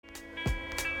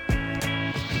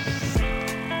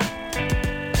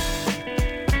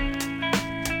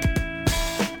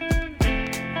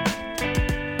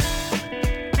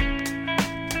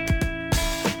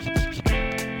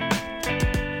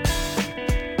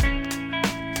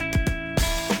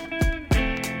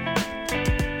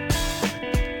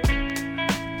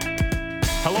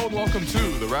to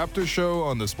the Raptor Show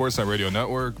on the Sportsnet Radio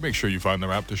Network. Make sure you find the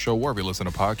Raptor Show wherever you listen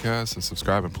to podcasts and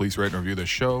subscribe, and please rate and review the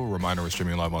show. Reminder, we're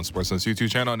streaming live on Sportsnet's YouTube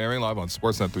channel and airing live on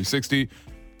Sportsnet 360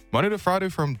 Monday to Friday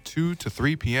from 2 to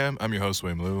 3 p.m. I'm your host,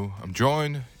 Wayne Liu. I'm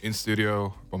joined in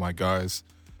studio by my guys,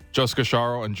 Jessica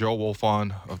Sharo and Joe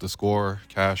Wolfon of The Score.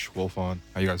 Cash, Wolfon,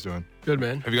 how you guys doing? Good,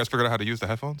 man. Have you guys figured out how to use the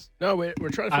headphones? No, we're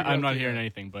trying to figure out. I'm not hearing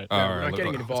anything, but we're not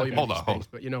getting into volume. Hold on.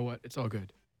 But you know what? It's all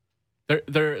good.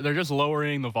 They're just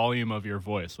lowering the volume of your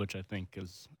voice, which I think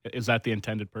is that the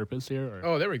intended purpose here? Or?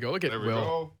 Oh, there we go. Look at There we Will.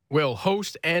 go. Will,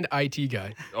 host and IT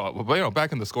guy. Oh, but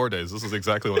back in the Score days, this is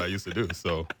exactly what I used to do.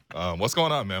 So, what's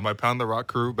going on, man? My Pound the Rock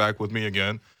crew back with me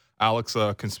again. Alex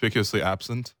conspicuously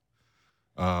absent.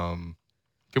 I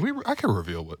can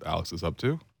reveal what Alex is up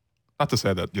to. Not to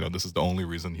say that this is the only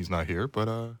reason he's not here,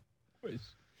 but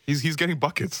he's getting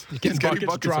buckets. He's getting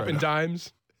buckets, dropping right now.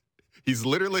 dimes. He's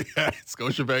literally at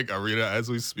Scotiabank Arena as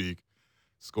we speak,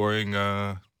 scoring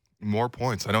more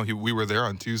points. I know we were there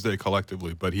on Tuesday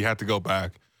collectively, but he had to go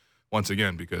back once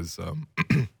again because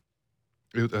I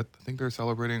think they're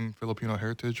celebrating Filipino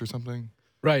heritage or something.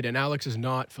 Right, and Alex is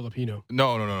not Filipino.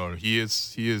 No. He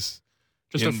is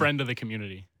Just a friend of the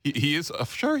community. He is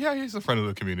sure. Yeah, he's a friend of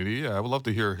the community. Yeah, I would love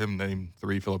to hear him name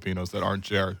 3 Filipinos that aren't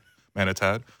JR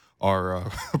Manatad,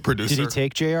 our producer. Did he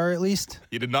take JR at least?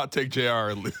 He did not take JR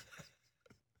at least.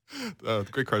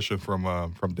 Great question from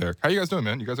Derek. How you guys doing,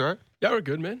 man? You guys all right? Yeah, we're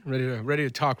good, man. Ready to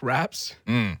talk raps.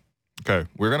 Okay,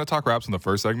 we're gonna talk raps in the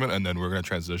first segment, and then we're gonna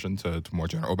transition to more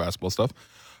general basketball stuff.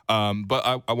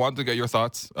 But I wanted to get your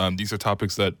thoughts. These are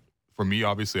topics that, for me,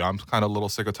 obviously, I'm kind of a little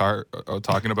sick of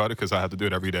talking about it because I have to do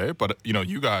it every day. But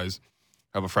you guys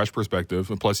have a fresh perspective,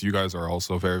 and plus, you guys are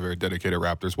also very, very dedicated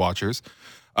Raptors watchers.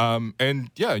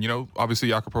 And yeah, obviously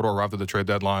Jakob Poeltl arrived at the trade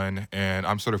deadline, and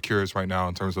I'm sort of curious right now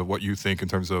in terms of what you think in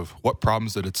terms of what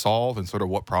problems did it solve and sort of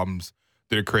what problems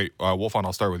did it create. Wolfon,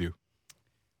 I'll start with you.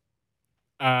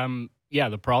 Yeah,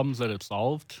 the problems that it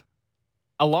solved,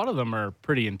 a lot of them are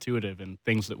pretty intuitive and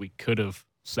things that we could have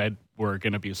said were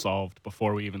going to be solved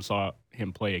before we even saw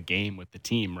him play a game with the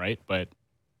team, right? But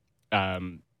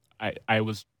I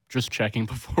was just checking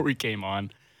before we came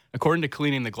on. According to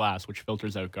Cleaning the Glass, which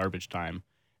filters out garbage time,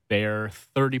 they're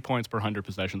 30 points per 100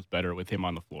 possessions better with him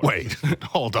on the floor. Wait,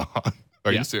 hold on.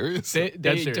 Are you serious? They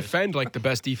serious. defend like the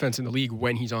best defense in the league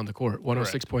when he's on the court.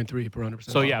 106.3 per 100%.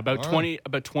 So yeah, about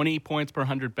 20 points per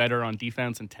 100 better on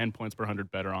defense and 10 points per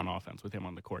 100 better on offense with him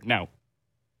on the court. Now,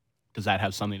 does that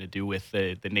have something to do with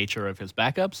the nature of his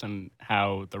backups and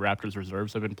how the Raptors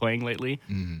reserves have been playing lately?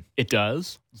 Mm-hmm. It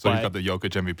does. So you've got the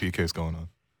Jokic MVP case going on.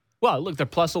 Well, look, they're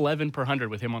plus 11 per 100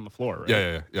 with him on the floor,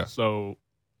 right? Yeah. So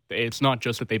it's not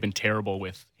just that they've been terrible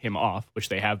with him off, which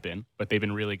they have been, but they've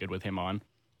been really good with him on.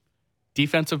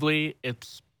 Defensively,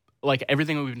 it's like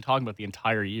everything that we've been talking about the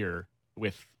entire year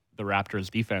with the Raptors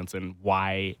defense and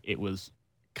why it was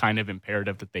kind of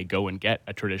imperative that they go and get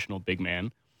a traditional big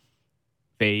man.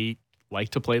 They like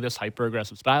to play this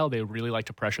hyper-aggressive style. They really like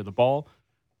to pressure the ball.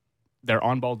 Their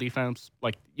on-ball defense,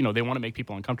 they want to make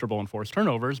people uncomfortable and force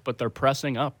turnovers, but they're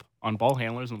pressing up on ball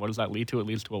handlers, and what does that lead to? It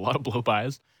leads to a lot of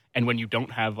blow-bys. And when you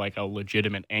don't have, a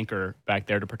legitimate anchor back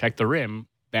there to protect the rim,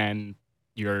 then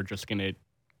you're just going to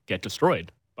get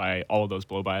destroyed by all of those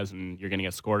blow-bys, and you're going to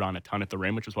get scored on a ton at the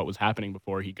rim, which is what was happening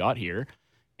before he got here.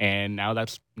 And now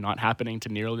that's not happening to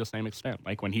nearly the same extent.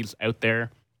 Like, when he's out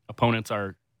there, opponents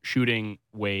are shooting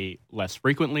way less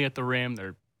frequently at the rim.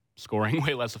 They're scoring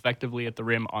way less effectively at the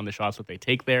rim on the shots that they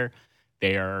take there.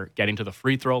 They are getting to the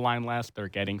free throw line less. They're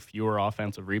getting fewer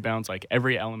offensive rebounds. Like,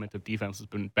 every element of defense has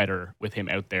been better with him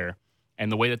out there.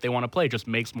 And the way that they want to play just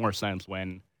makes more sense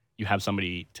when you have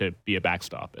somebody to be a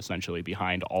backstop, essentially,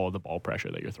 behind all of the ball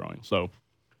pressure that you're throwing. So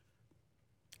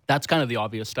that's kind of the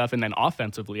obvious stuff. And then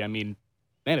offensively,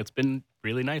 it's been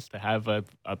really nice to have a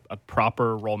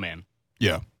proper roll man.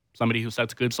 Yeah. Somebody who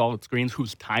sets good, solid screens,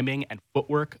 whose timing and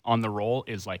footwork on the roll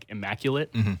is,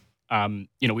 immaculate.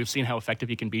 Mm-hmm. We've seen how effective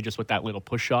he can be just with that little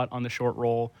push shot on the short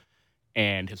roll,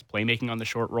 and his playmaking on the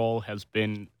short roll has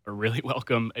been a really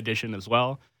welcome addition as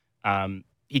well.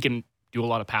 He can do a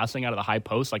lot of passing out of the high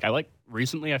post.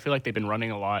 Recently, I feel like they've been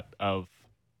running a lot of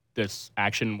this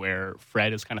action where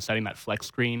Fred is kind of setting that flex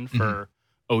screen for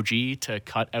OG to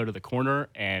cut out of the corner,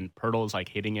 and Poeltl is,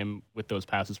 hitting him with those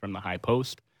passes from the high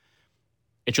post.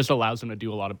 It just allows them to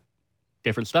do a lot of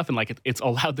different stuff, and it's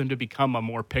allowed them to become a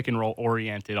more pick and roll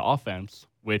oriented offense,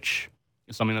 which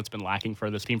is something that's been lacking for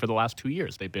this team for the last 2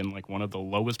 years. They've been one of the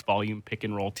lowest volume pick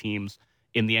and roll teams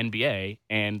in the NBA,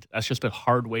 and that's just a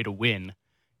hard way to win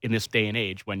in this day and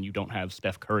age when you don't have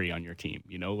Steph Curry on your team.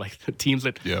 The teams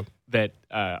that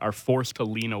are forced to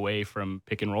lean away from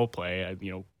pick and roll play,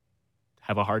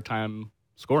 have a hard time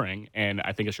scoring, and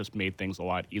I think it's just made things a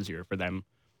lot easier for them.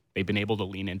 They've been able to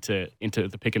lean into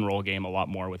the pick and roll game a lot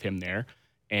more with him there,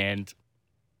 and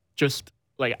just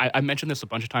like I mentioned this a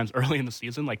bunch of times early in the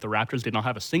season, like the Raptors did not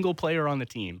have a single player on the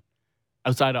team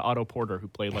outside of Otto Porter who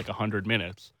played like 100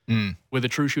 minutes with a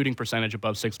true shooting percentage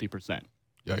above 60%.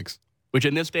 Yikes! Which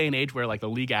in this day and age where like the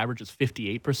league average is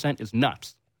 58% is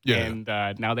nuts. Yeah.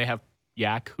 And now they have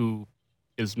Yak, who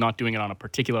is not doing it on a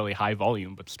particularly high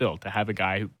volume, but still to have a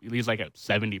guy who he's like at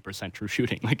 70% true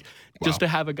shooting, like just to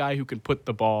have a guy who can put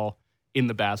the ball in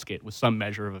the basket with some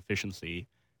measure of efficiency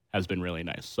has been really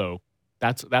nice. So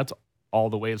that's all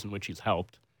the ways in which he's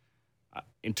helped.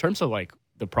 In terms of like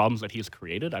the problems that he's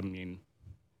created, I mean,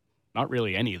 not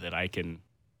really any that I can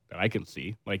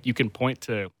see. Like you can point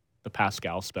to the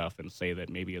Pascal stuff and say that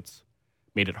maybe it's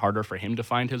made it harder for him to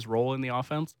find his role in the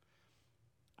offense.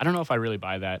 I don't know if I really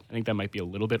buy that. I think that might be a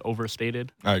little bit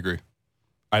overstated. I agree.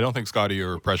 I don't think Scotty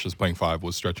or Precious playing 5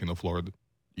 was stretching the floor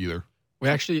either. We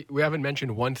haven't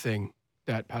mentioned one thing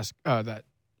that that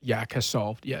Yak has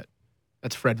solved yet.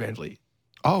 That's Fred VanVleet.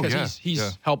 Oh, because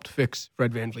he's helped fix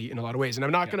Fred VanVleet in a lot of ways. And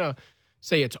I'm not going to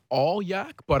say it's all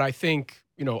Yak, but I think,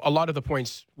 a lot of the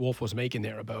points Wolf was making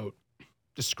there about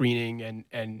the screening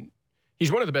and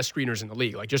he's one of the best screeners in the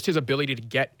league. Like just his ability to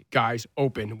get guys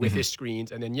open with his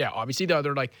screens. And then, obviously the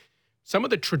other, like some of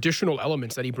the traditional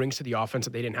elements that he brings to the offense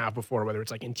that they didn't have before, whether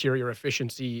it's like interior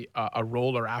efficiency, a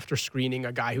roller after screening,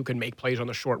 a guy who can make plays on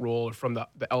the short roll or from the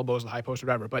elbows, the high post, or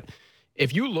whatever. But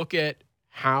if you look at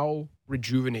how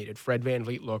rejuvenated Fred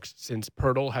VanVleet looks since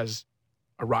Poeltl has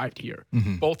arrived here,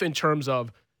 both in terms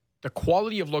of the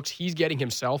quality of looks he's getting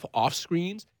himself off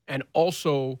screens and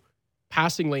also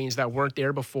passing lanes that weren't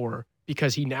there before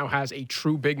because he now has a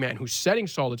true big man who's setting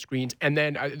solid screens. And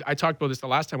then I talked about this the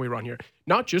last time we were on here,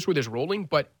 not just with his rolling,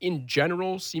 but in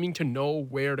general, seeming to know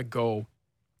where to go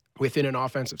within an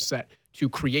offensive set to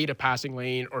create a passing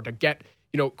lane or to get,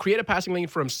 create a passing lane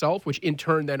for himself, which in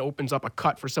turn then opens up a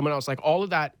cut for someone else. Like all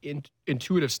of that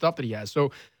intuitive stuff that he has.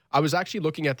 So I was actually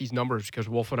looking at these numbers because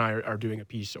Wolf and I are doing a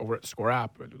piece over at the Score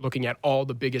app, looking at all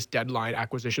the biggest deadline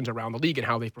acquisitions around the league and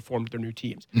how they've performed with their new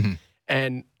teams.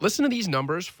 And listen to these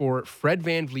numbers for Fred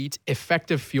VanVleet's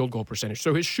effective field goal percentage.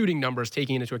 So his shooting numbers,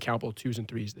 taking into account both 2s and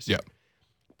 3s this year.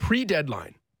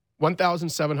 Pre-deadline,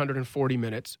 1,740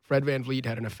 minutes, Fred VanVleet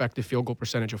had an effective field goal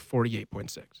percentage of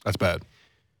 48.6. That's bad.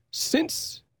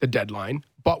 Since the deadline,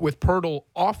 but with Poeltl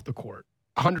off the court,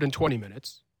 120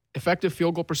 minutes, effective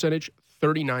field goal percentage,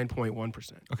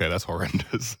 39.1%. Okay, that's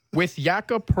horrendous. With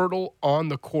Jakob Poeltl on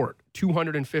the court,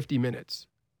 250 minutes,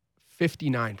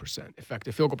 59%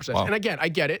 effective field goal percentage. Wow. And again, I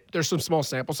get it. There's some small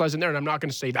sample size in there, and I'm not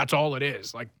going to say that's all it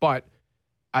is. But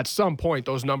at some point,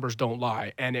 those numbers don't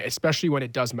lie, and especially when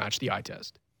it does match the eye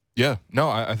test. Yeah, no,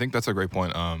 I think that's a great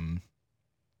point.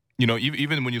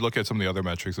 Even when you look at some of the other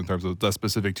metrics in terms of the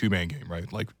specific two-man game,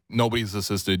 right? Like nobody's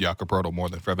assisted Jakob Poeltl more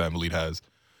than Fred VanVleet has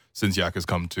since Yak has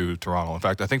come to Toronto. In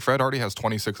fact, I think Fred already has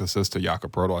 26 assists to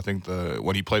Jakob Poeltl. I think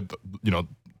when he played, more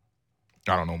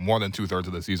than 2/3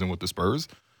 of the season with the Spurs.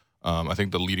 I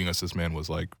think the leading assist man was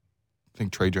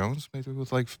Trey Jones, maybe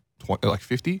with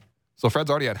 50. So Fred's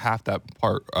already had half that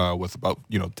part with about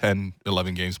 10,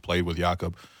 11 games played with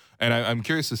Jakob. And I'm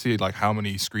curious to see how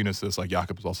many screen assists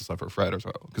Jakob has also suffered for Fred as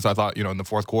well. Because I thought in the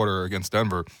fourth quarter against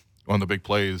Denver, one of the big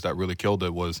plays that really killed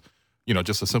it was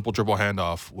just a simple dribble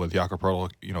handoff with Jakob Poeltl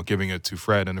giving it to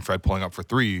Fred and then Fred pulling up for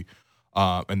 3,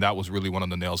 and that was really one of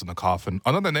the nails in the coffin.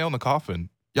 Another nail in the coffin,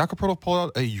 Jakob Poeltl pulled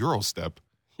out a Euro step.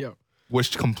 Yeah.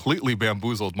 Which completely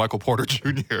bamboozled Michael Porter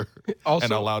Jr. Also,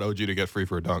 and allowed OG to get free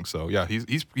for a dunk. So yeah,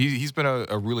 he's been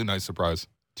a really nice surprise.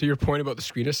 To your point about the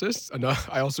screen assists,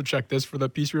 I also checked this for the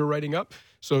piece we were writing up.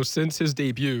 So since his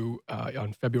debut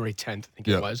on February 10th, I think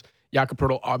it was, Jakob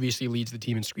Poeltl obviously leads the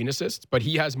team in screen assists, but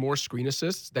he has more screen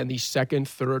assists than the 2nd,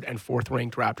 3rd, and 4th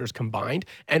ranked Raptors combined.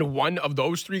 And one of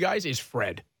those 3 guys is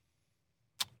Fred.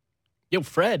 Yo,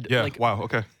 Fred. Yeah, wow,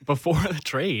 okay. Before the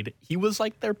trade, he was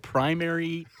their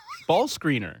primary ball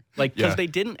screener. Because they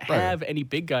didn't have any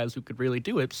big guys who could really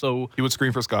do it. So he would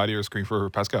screen for Scotty or screen for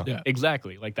Pascal. Yeah,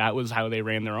 exactly. That was how they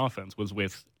ran their offense, was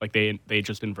with they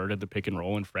just inverted the pick and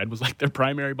roll, and Fred was their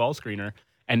primary ball screener.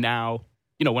 And now,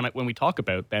 when we talk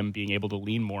about them being able to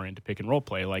lean more into pick and roll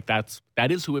play,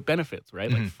 that is who it benefits,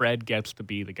 right? Fred gets to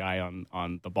be the guy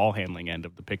on the ball handling end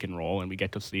of the pick and roll, and we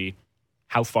get to see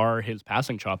how far his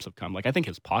passing chops have come. I think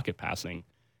his pocket passing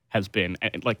has been,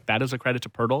 that is a credit to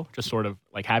Poeltl, just sort of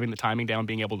having the timing down,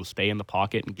 being able to stay in the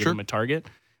pocket and give him a target.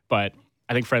 But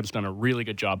I think Fred's done a really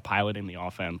good job piloting the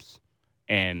offense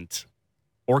and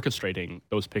orchestrating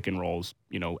those pick and rolls,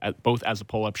 both as a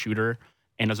pull-up shooter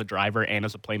and as a driver and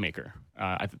as a playmaker.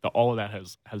 I think all of that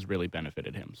has really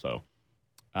benefited him. So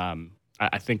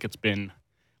I think it's been.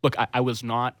 Look, I was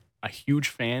not a huge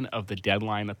fan of the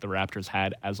deadline that the Raptors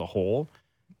had as a whole.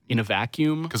 In a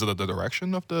vacuum, because of the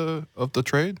direction of the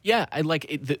trade. Yeah, I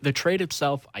like the trade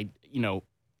itself.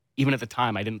 Even at the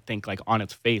time, I didn't think like on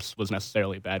its face was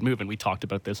necessarily a bad move. And we talked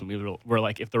about this, and we were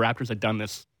like, if the Raptors had done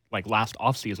this like last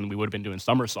offseason, we would have been doing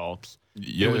somersaults.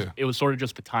 Yeah, it was sort of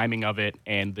just the timing of it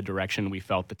and the direction we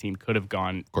felt the team could have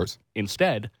gone. Of course,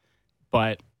 instead,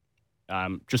 but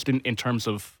just in terms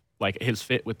of like his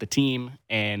fit with the team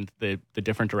and the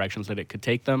different directions that it could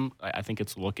take them, I think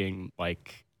it's looking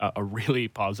like a really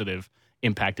positive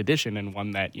impact addition, and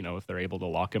one that, if they're able to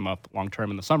lock him up long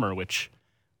term in the summer, which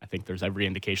I think there's every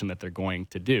indication that they're going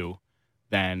to do,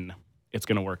 then it's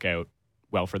going to work out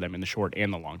well for them in the short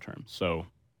and the long term. So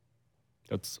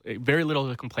that's very little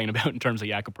to complain about in terms of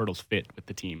Jakob Poeltl's fit with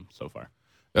the team so far.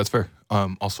 That's fair.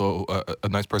 Also, a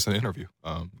nice person to interview.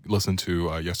 Listen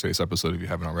to yesterday's episode if you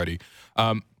haven't already.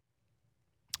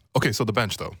 Okay, so the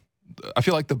bench, though. I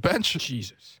feel like the bench...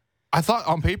 Jesus. I thought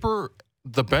on paper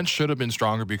the bench should have been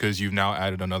stronger because you've now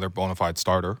added another bona fide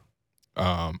starter.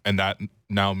 And that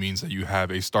now means that you have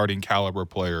a starting caliber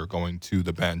player going to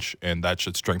the bench, and that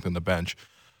should strengthen the bench.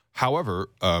 However,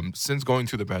 since going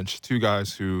to the bench, two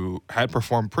guys who had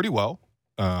performed pretty well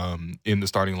in the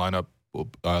starting lineup,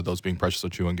 those being Precious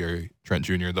Achiuwa and Gary Trent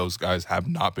Jr., those guys have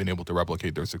not been able to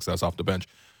replicate their success off the bench.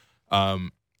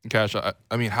 Cash,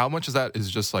 I mean, how much of that is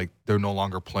just like they're no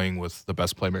longer playing with the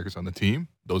best playmakers on the team,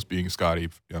 those being Scotty,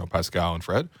 Pascal, and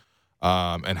Fred?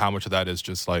 And how much of that is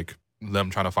just like them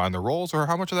trying to find their roles, or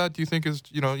how much of that do you think is,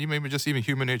 you maybe just even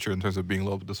human nature in terms of being a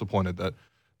little bit disappointed that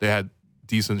they had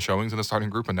decent showings in the starting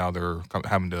group and now they're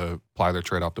having to apply their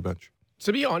trade off the bench?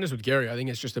 To be honest with Gary, I think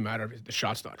it's just a matter of the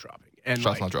shots not dropping. And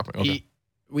shots not dropping. Okay.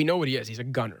 We know what he is. He's a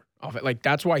gunner. Like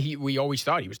that's why we always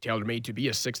thought he was tailor-made to be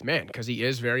a sixth man, because he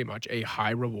is very much a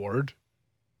high reward,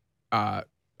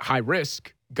 high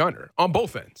risk gunner on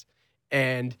both ends.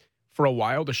 And for a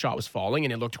while, the shot was falling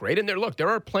and it looked great. And there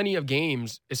are plenty of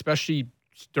games, especially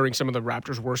during some of the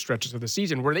Raptors' worst stretches of the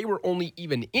season, where they were only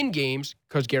even in games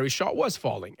because Gary's shot was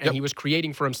falling and he was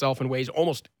creating for himself in ways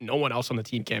almost no one else on the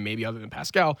team can, maybe other than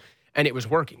Pascal, and it was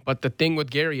working. But the thing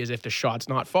with Gary is if the shot's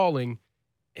not falling,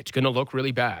 it's going to look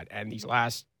really bad. And these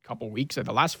last couple weeks,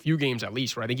 the last few games at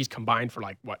least, where I think he's combined for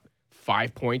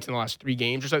 5 points in the last 3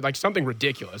 games or something, like something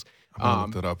ridiculous. I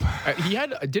looked it up.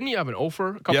 Didn't he have an 0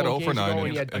 for a couple of games ago?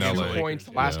 And he had 2 points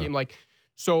the last game.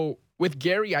 So with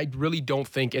Gary, I really don't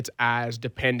think it's as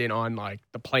dependent on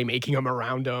the playmaking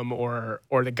around him or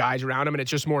the guys around him. And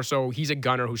it's just more so he's a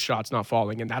gunner whose shot's not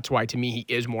falling. And that's why, to me, he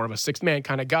is more of a sixth man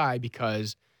kind of guy,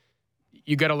 because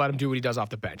you got to let him do what he does off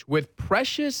the bench. With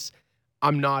Precious,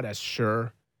 I'm not as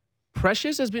sure.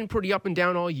 Precious has been pretty up and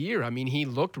down all year. I mean, he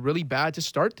looked really bad to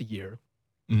start the year.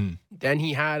 Mm. Then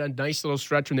he had a nice little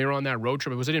stretch when they were on that road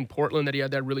trip. Was it in Portland that he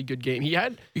had that really good game?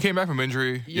 He came back from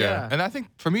injury. Yeah. And I think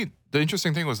for me, the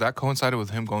interesting thing was that coincided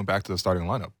with him going back to the starting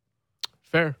lineup.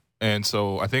 Fair. And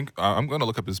so I think I'm going to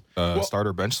look up his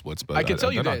starter bench splits, but I can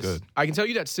tell you this. Not good. I can tell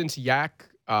you that since Yak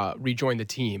rejoined the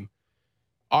team,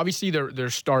 obviously their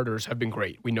starters have been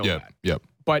great. We know that. Yep.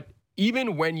 But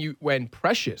even when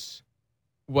Precious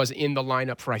was in the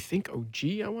lineup for, I think,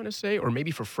 OG, I want to say, or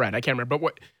maybe for Fred, I can't remember.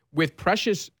 But with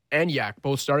Precious and Yak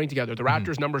both starting together, the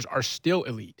Raptors' numbers are still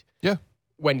elite. Yeah.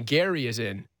 When Gary is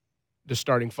in the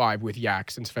starting five with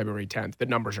Yak since February 10th, the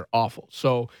numbers are awful.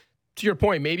 So to your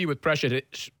point, maybe with Precious,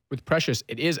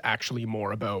 it is actually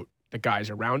more about the guys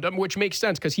around him, which makes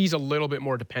sense because he's a little bit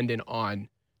more dependent on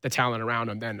the talent around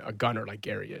him than a gunner like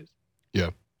Gary is. Yeah.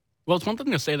 Well, it's one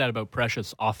thing to say that about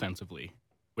Precious offensively,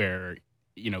 where,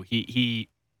 he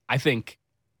I think,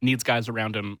 needs guys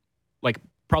around him,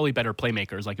 probably better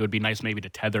playmakers. It would be nice maybe to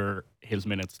tether his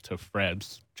minutes to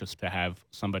Fred's, just to have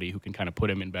somebody who can kind of put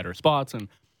him in better spots. And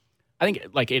I think,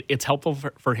 it's helpful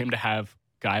for him to have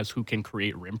guys who can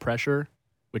create rim pressure,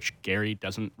 which Gary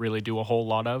doesn't really do a whole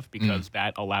lot of, because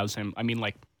that allows him,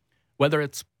 whether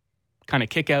it's kind of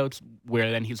kickouts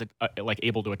where then he's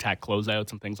able to attack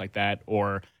closeouts and things like that,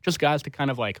 or just guys to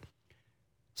kind of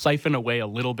siphon away a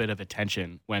little bit of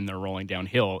attention when they're rolling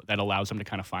downhill, that allows him to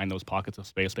kind of find those pockets of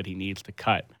space that he needs to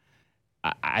cut.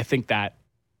 I think that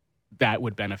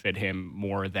would benefit him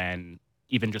more than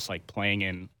even just playing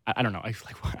in, I don't know,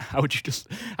 how would you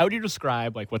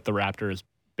describe what the Raptors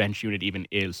bench unit even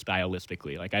is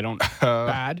stylistically? I don't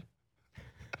bad.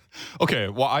 Okay,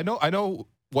 well, I know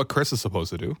what Chris is supposed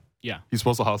to do. Yeah. He's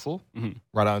supposed to hustle,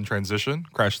 run out in transition,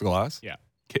 crash the glass,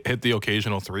 hit the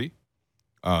occasional three.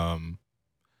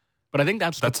 But I think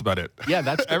that's about it. Yeah,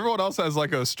 that's everyone else has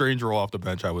a strange role off the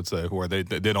bench, I would say, where they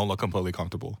don't look completely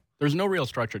comfortable. there's no real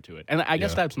structure to it. And I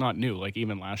guess that's not new. Like,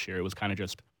 even last year, it was kind of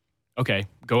just, okay,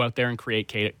 go out there and create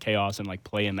chaos and, like,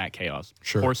 play in that chaos.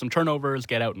 Sure. Force some turnovers,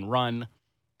 get out and run.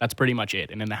 That's pretty much it.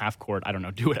 And in the half court, I don't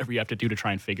know, do whatever you have to do to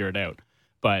try and figure it out.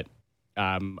 But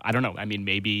I don't know. I mean,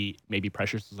 maybe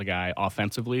Precious is a guy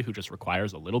offensively who just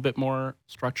requires a little bit more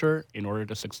structure in order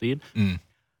to succeed.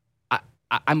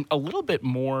 I'm a little bit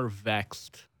more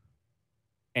vexed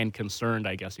and concerned,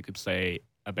 I guess you could say,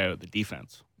 about the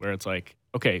defense, where it's like,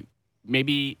 okay,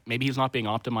 maybe he's not being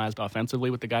optimized offensively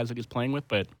with the guys that he's playing with,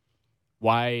 but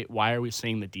why are we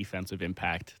seeing the defensive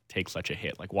impact take such a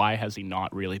hit? Like, why has he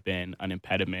not really been an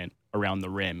impediment around the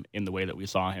rim in the way that we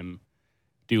saw him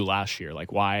do last year?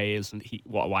 Like, why is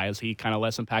he kind of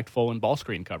less impactful in ball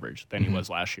screen coverage than he was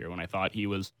last year when I thought he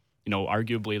was,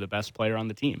 arguably the best player on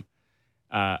the team?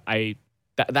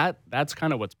 That's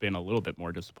kind of what's been a little bit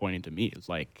more disappointing to me, is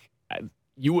like,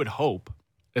 you would hope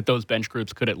that those bench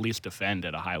groups could at least defend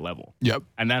at a high level. Yep.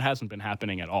 And that hasn't been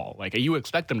happening at all. Like, you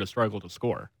expect them to struggle to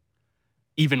score,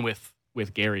 even with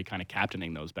Gary kind of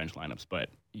captaining those bench lineups, but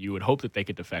you would hope that they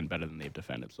could defend better than they've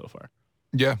defended so far.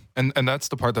 Yeah, and that's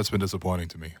the part that's been disappointing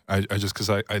to me. I just,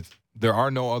 because there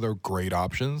are no other great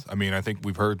options. I mean, I think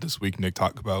we've heard this week Nick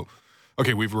talk about,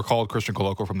 okay, we've recalled Christian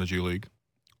Koloko from the G League,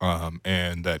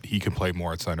 and that he can play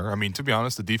more at center. I mean, to be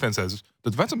honest, the defensive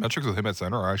metrics with him at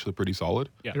center are actually pretty solid.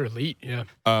 Yeah. They're elite, yeah.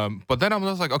 But then I'm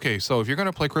just like, okay, so if you're going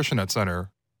to play Christian at center,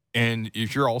 and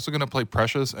if you're also going to play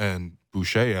Precious and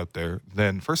Boucher out there,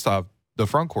 then first off, the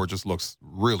front court just looks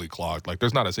really clogged. Like,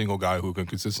 there's not a single guy who can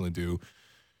consistently do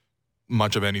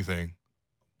much of anything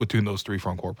between those three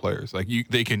front court players. Like,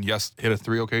 they can, yes, hit a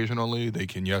three occasionally. They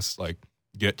can, yes, like,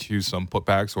 get you some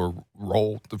putbacks or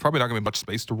roll. There's probably not going to be much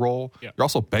space to roll. Yeah. You're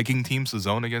also begging teams to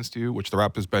zone against you, which the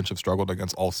Raptors bench have struggled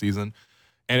against all season.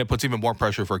 And it puts even more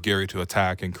pressure for Gary to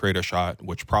attack and create a shot,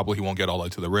 which probably he won't get all the way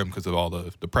to the rim because of all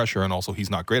the pressure, and also he's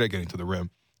not great at getting to the rim.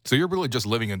 So you're really just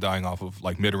living and dying off of,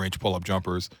 like, mid-range pull-up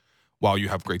jumpers while you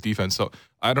have great defense. So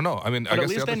I don't know. I mean, but I guess at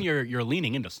least then you're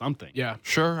leaning into something. Yeah.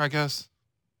 Sure, I guess.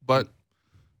 But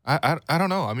I don't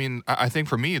know. I mean, I think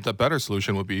for me, the better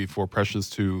solution would be for Precious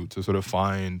to sort of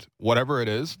find whatever it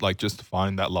is, like, just to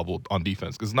find that level on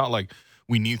defense. Because it's not like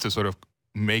we need to sort of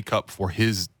make up for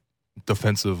his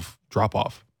defensive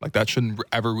drop-off. Like, that shouldn't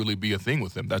ever really be a thing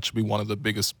with him. That should be one of the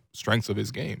biggest strengths of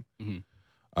his game.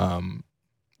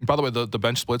 By the way, the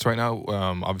bench splits right now,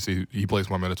 obviously he plays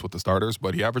more minutes with the starters,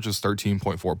 but he averages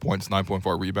 13.4 points,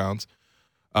 9.4 rebounds,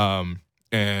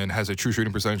 and has a true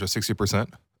shooting percentage of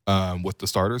 60% with the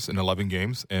starters in 11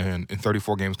 games. And in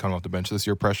 34 games coming off the bench this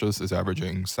year, Precious is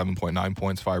averaging 7.9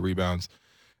 points, 5 rebounds,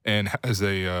 and has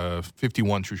a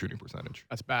 51 true shooting percentage.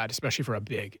 That's bad, especially for a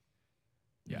big.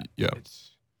 Yeah.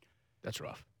 That's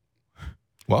rough.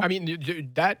 Well, I mean,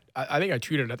 I think I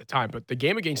tweeted it at the time, but the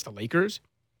game against the Lakers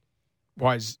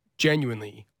was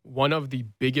genuinely one of the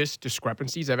biggest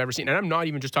discrepancies I've ever seen. And I'm not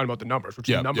even just talking about the numbers, which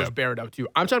the numbers bear it out too.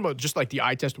 I'm talking about just like the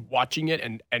eye test, watching it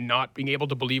and not being able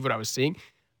to believe what I was seeing.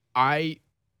 I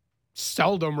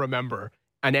seldom remember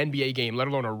an NBA game, let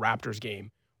alone a Raptors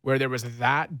game, where there was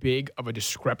that big of a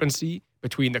discrepancy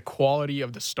between the quality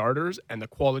of the starters and the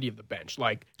quality of the bench.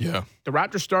 Like, the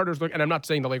Raptors starters look, and I'm not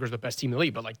saying the Lakers are the best team in the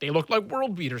league, but like, they looked like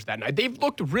world beaters that night. They've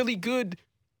looked really good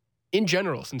in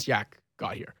general since Yak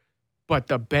got here. But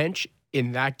the bench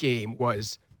in that game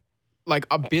was, like,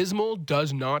 abysmal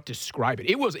does not describe it.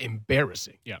 It was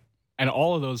embarrassing. Yeah. And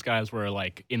all of those guys were,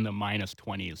 like, in the minus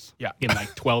 20s in,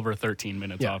 like, 12 or 13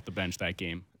 minutes off the bench that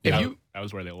game. That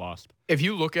was where they lost. If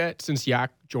you look at, since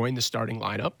Yak joined the starting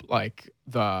lineup, like,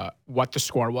 what the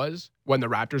score was when the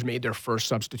Raptors made their first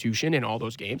substitution in all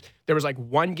those games, there was, like,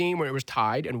 one game where it was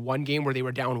tied and one game where they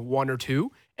were down 1 or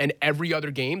 2, and every other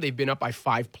game they've been up by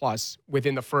 5+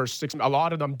 within the first 6. A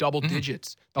lot of them double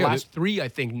digits. The last 3, I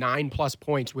think, 9+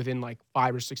 points within, like,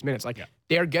 5 or 6 minutes. Like,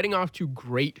 they are getting off to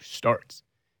great starts.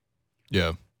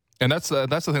 Yeah. And that's the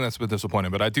thing that's been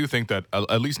disappointing. But I do think that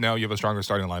at least now you have a stronger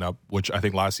starting lineup, which I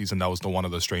think last season that was one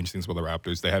of the strange things with the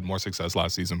Raptors. They had more success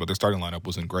last season, but their starting lineup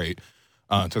wasn't great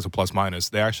in terms of plus-minus.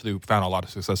 They actually found a lot of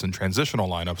success in transitional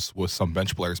lineups with some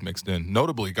bench players mixed in,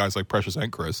 notably guys like Precious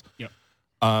and Chris. Yeah.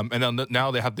 And then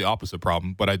now they have the opposite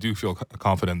problem, but I do feel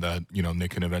confident that,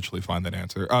 Nick can eventually find that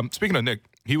answer. Speaking of Nick,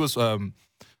 he was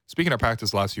speaking of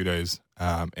practice the last few days,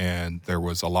 and there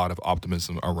was a lot of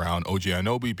optimism around OG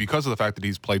Anunoby because of the fact that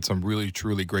he's played some really,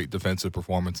 truly great defensive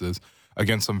performances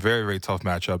against some very, very tough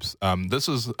matchups. This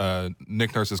is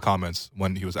Nick Nurse's comments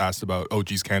when he was asked about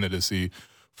OG's candidacy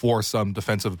for some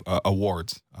defensive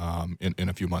awards in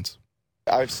a few months.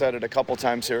 I've said it a couple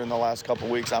times here in the last couple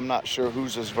weeks. I'm not sure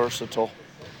who's as versatile,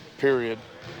 period,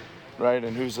 right,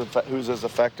 and who's as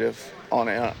effective on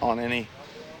any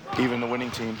even the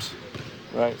winning teams,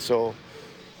 right? So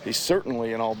he's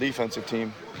certainly an all-defensive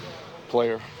team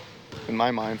player, in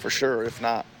my mind, for sure, if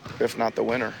not the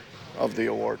winner of the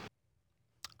award.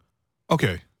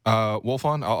 Okay,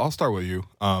 Wolfon, I'll start with you.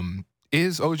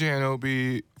 Is OG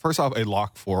Anunoby, first off, a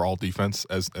lock for all defense,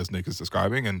 as Nick is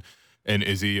describing, and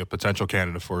is he a potential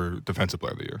candidate for Defensive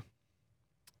Player of the Year?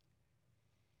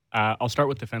 I'll start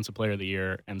with Defensive Player of the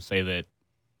Year and say that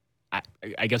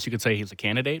I guess you could say he's a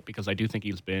candidate because I do think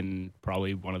he's been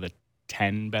probably one of the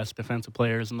 10 best defensive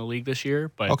players in the league this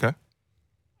year. But Okay.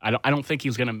 I don't think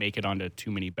he's going to make it onto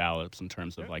too many ballots in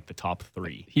terms of like the top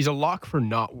 3. He's a lock for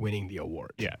not winning the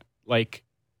award. Yeah, like,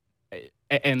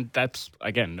 and that's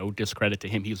again no discredit to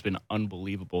him. He's been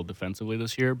unbelievable defensively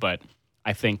this year, but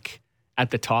I think at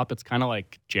the top it's kind of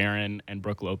like Jaren and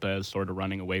Brook Lopez sort of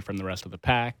running away from the rest of the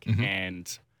pack,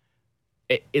 and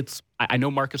I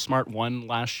know Marcus Smart won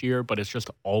last year, but it's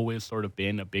just always sort of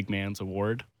been a big man's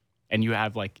award. And you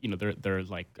have like, there's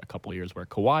like a couple of years where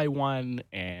Kawhi won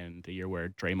and a year where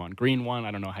Draymond Green won.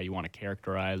 I don't know how you want to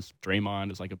characterize Draymond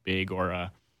as like a big or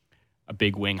a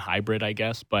big wing hybrid, I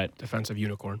guess. But Defensive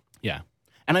unicorn. yeah.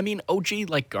 And I mean, OG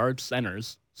like guards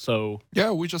centers. So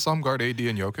Yeah, we just saw him guard AD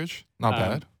and Jokic. Not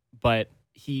bad. But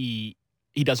he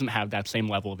doesn't have that same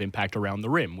level of impact around the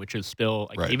rim, which is still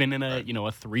like, Right, even in a a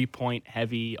 3-point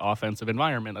heavy offensive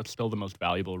environment, that's still the most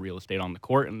valuable real estate on the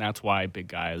court, and that's why big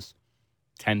guys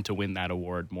tend to win that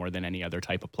award more than any other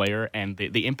type of player. And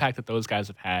the impact that those guys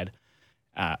have had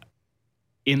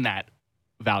in that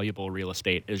valuable real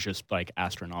estate is just like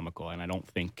astronomical, and I don't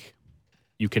think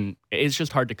you can. It's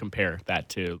just hard to compare that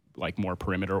to like more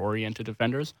perimeter oriented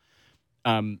defenders.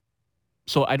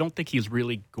 So I don't think he's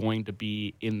really going to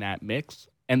be in that mix.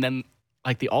 And then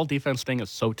like the all defense thing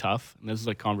is so tough. And this is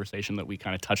a conversation that we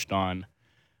kind of touched on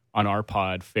our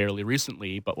pod fairly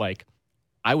recently. But like,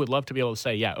 I would love to be able to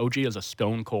say, yeah, OG is a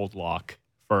stone cold lock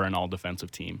for an all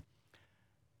defensive team.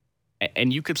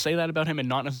 And you could say that about him and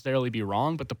not necessarily be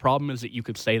wrong. But the problem is that you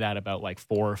could say that about like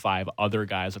 4 or 5 other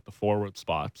guys at the forward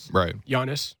spots. Right.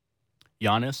 Giannis,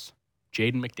 Jaden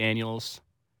McDaniels,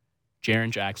 Jaren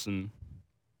Jackson,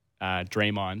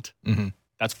 Draymond. Mm-hmm.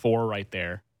 That's 4 right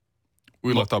there.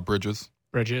 We left out Bridges,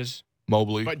 Bridges,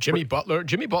 Mobley. but Jimmy Butler.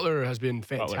 Jimmy Butler has been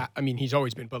fantastic. Butler. I mean, he's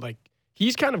always been, but like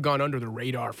he's kind of gone under the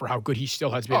radar for how good he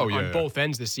still has been on both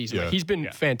ends this season. Yeah. Like, he's been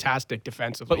fantastic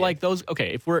defensively. But like those,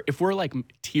 okay, if we're like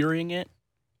tiering it,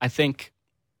 I think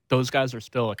those guys are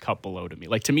still a cut below to me.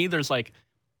 Like to me, there's like,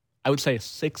 I would say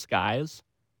 6 guys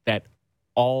that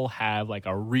all have like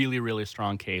a really, really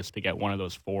strong case to get one of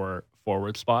those 4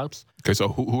 forward spots. Okay, so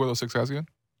who are those 6 guys again?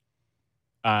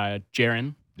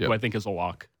 Jaren, Yep. who I think is a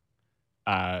lock.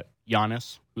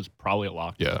 Giannis, who's probably a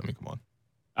lock. Yeah, I mean, come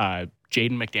on.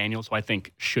 Jaden McDaniels, who I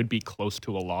think should be close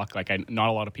to a lock. Like, not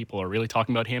a lot of people are really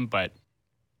talking about him, but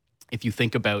if you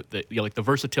think about the the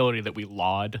versatility that we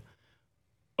laud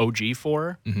OG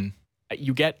for,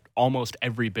 you get almost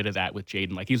every bit of that with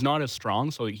Jaden. Like, he's not as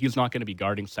strong, so he's not going to be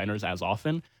guarding centers as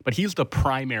often, but he's the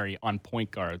primary on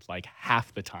point guards like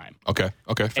half the time. Okay,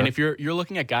 fair. And if you're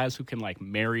looking at guys who can like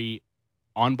marry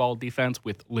on-ball defense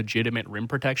with legitimate rim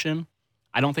protection,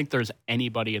 I don't think there's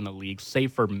anybody in the league,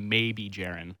 save for maybe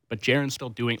Jaren. But Jaren's still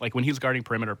doing, like when he's guarding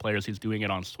perimeter players, he's doing it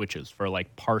on switches for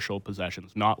like partial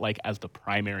possessions, not like as the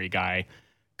primary guy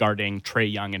guarding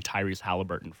Trae Young and Tyrese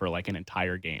Halliburton for like an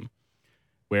entire game.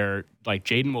 Where like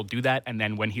Jaden will do that, and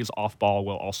then when he's off ball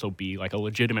will also be like a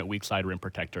legitimate weak side rim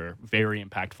protector, very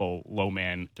impactful low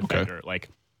man defender. Okay. Like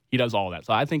he does all that.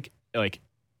 So I think like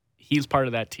he's part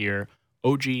of that tier.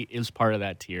 OG is part of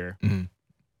that tier. Mm-hmm.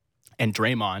 And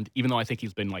Draymond, even though I think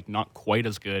he's been like not quite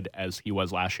as good as he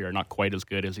was last year, not quite as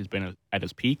good as he's been at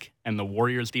his peak, and the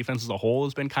Warriors defense as a whole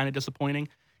has been kind of disappointing,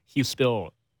 he's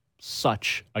still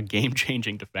such a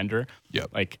game-changing defender.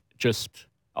 Yep. Like just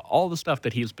all the stuff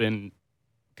that he's been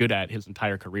good at his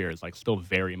entire career is like still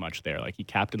very much there. Like he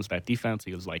captains that defense.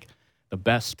 He was like the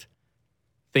best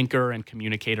thinker and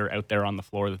communicator out there on the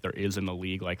floor that there is in the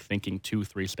league, like thinking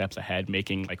 2-3 steps ahead,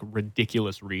 making like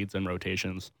ridiculous reads and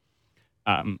rotations.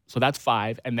 So that's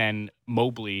 5. And then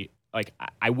Mobley, like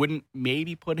I wouldn't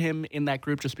maybe put him in that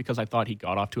group just because I thought he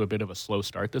got off to a bit of a slow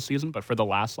start this season. But for the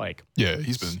last like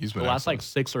he's been the last like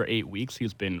excellent. 6 or 8 weeks,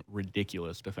 he's been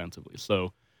ridiculous defensively.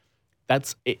 So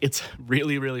it's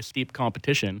really, really steep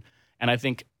competition. And I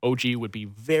think OG would be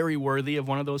very worthy of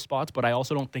one of those spots, but I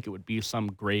also don't think it would be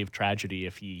some grave tragedy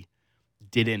if he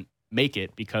didn't make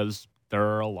it, because there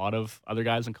are a lot of other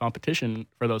guys in competition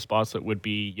for those spots that would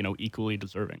be, equally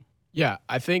deserving. Yeah,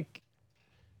 I think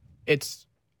it's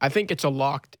a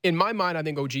locked. In my mind, I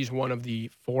think OG is one of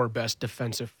the 4 best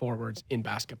defensive forwards in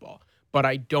basketball. But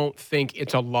I don't think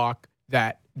it's a lock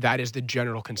that is the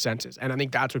general consensus. And I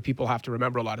think that's what people have to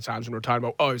remember a lot of times when we're talking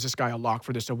about, oh, is this guy a lock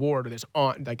for this award or this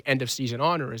end of season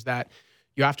honor, is that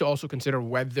you have to also consider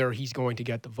whether he's going to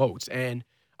get the votes. And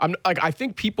I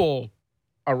think people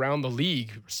around the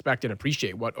league respect and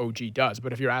appreciate what OG does.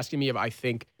 But if you're asking me if I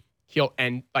think he'll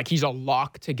end, like he's a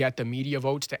lock to get the media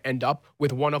votes to end up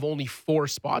with one of only 4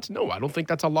 spots, no, I don't think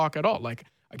that's a lock at all. Like,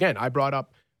 again, I brought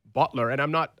up Butler, and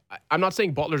I'm not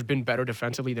saying Butler's been better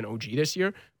defensively than OG this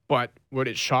year, but would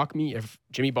it shock me if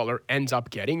Jimmy Butler ends up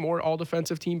getting more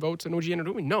all-defensive team votes than OG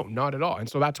Anunoby? No, not at all. And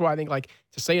so that's why I think, like,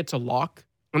 to say it's a lock,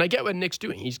 and I get what Nick's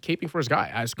doing. He's caping for his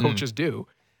guy, as coaches do.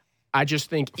 I just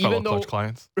think Fellow even though Clutch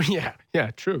clients.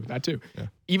 Yeah, true, that too. Yeah.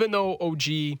 Even though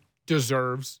OG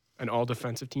deserves an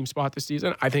all-defensive team spot this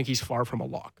season, I think he's far from a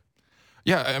lock.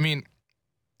 Yeah, I mean,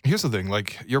 here's the thing.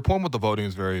 Like, your point with the voting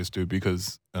is very astute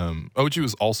because OG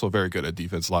was also very good at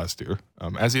defense last year,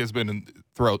 as he has been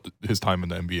throughout his time in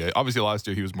the NBA. Obviously, last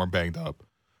year he was more banged up.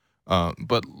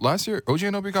 But last year, OG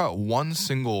Anunoby got one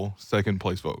single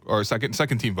second-place vote, or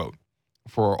second team vote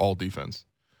for all defense.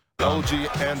 OG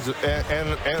and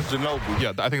Ginobili.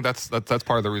 Yeah, I think that's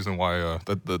part of the reason why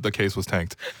the case was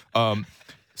tanked.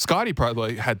 Scotty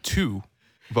probably had 2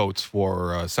 votes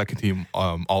for second team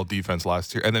all defense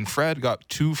last year, and then Fred got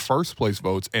 2 first place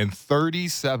votes and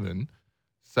 37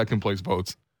 second place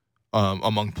votes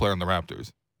among player in the Raptors.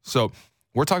 So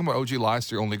we're talking about OG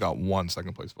last year only got 1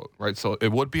 second place vote, right? So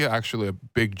it would be actually a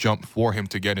big jump for him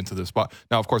to get into this spot.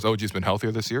 Now, of course, OG's been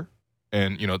healthier this year,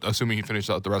 and assuming he finishes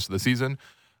out the rest of the season.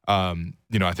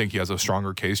 I think he has a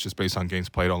stronger case just based on games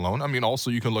played alone. I mean,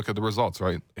 also you can look at the results,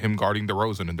 right? Him guarding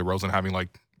DeRozan and DeRozan having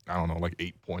like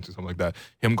 8 points or something like that.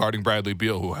 Him guarding Bradley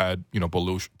Beal, who had,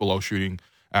 below shooting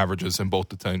averages in both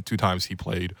the 2 times he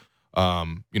played, the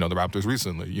Raptors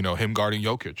recently. Him guarding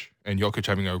Jokic and Jokic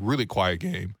having a really quiet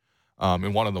game.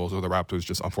 In one of those where the Raptors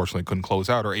just unfortunately couldn't close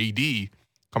out. Or AD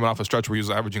coming off a stretch where he was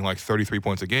averaging like 33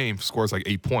 points a game, scores like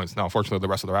 8 points. Now, unfortunately, the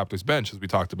rest of the Raptors bench, as we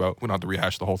talked about, we don't have to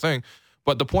rehash the whole thing.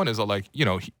 But the point is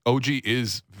that, OG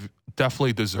is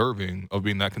definitely deserving of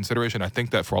being that consideration. I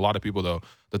think that for a lot of people, though,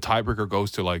 the tiebreaker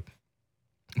goes to, okay,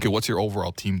 what's your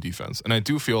overall team defense? And I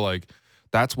do feel like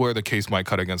that's where the case might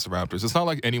cut against the Raptors. It's not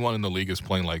like anyone in the league is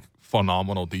playing,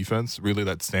 phenomenal defense, really,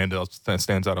 that stands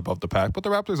out above the pack. But the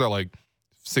Raptors are,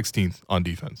 16th on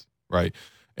defense, right?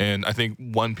 And I think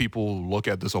when people look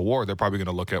at this award, they're probably going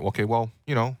to look at, okay, well,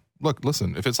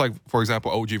 listen, if it's for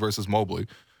example, OG versus Mobley,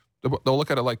 they'll look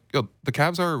at it the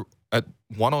Cavs are at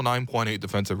 109.8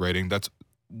 defensive rating. That's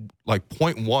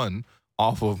 0.1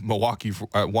 off of Milwaukee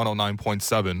at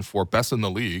 109.7 for best in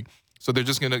the league. So they're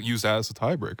just going to use that as a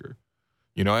tiebreaker,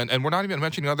 and we're not even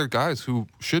mentioning other guys who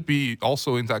should be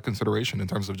also in that consideration in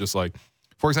terms of just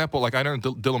for example, I know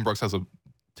Dylan Brooks has a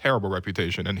terrible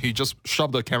reputation and he just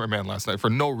shoved a cameraman last night for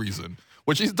no reason.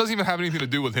 Which doesn't even have anything to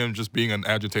do with him just being an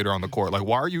agitator on the court.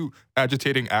 Why are you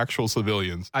agitating actual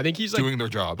civilians? I think he's doing their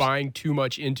jobs. Buying too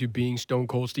much into being Stone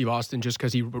Cold Steve Austin just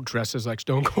because he dresses like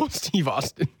Stone Cold Steve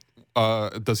Austin.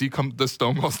 Does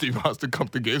Stone Cold Steve Austin come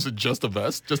to games with just a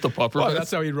vest, just a puffer vest?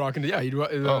 That's how he'd rock into. Yeah, he'd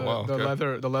okay.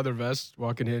 the leather vest,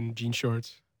 walking in jean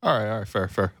shorts. All right,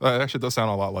 fair. That actually does sound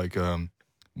a lot like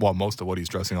most of what he's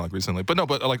dressing like recently. But no,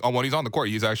 when he's on the court,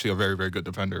 he's actually a very, very good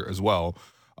defender as well.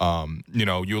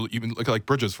 You even look like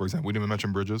Bridges, for example. We didn't even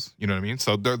mention Bridges. You know what I mean?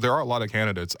 So there are a lot of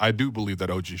candidates. I do believe that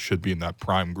OG should be in that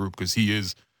prime group because he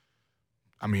is.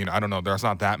 I mean, I don't know. There's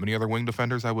not that many other wing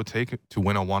defenders I would take to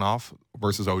win a one-off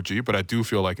versus OG, but I do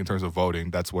feel like in terms of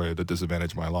voting, that's where the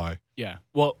disadvantage might lie. Yeah.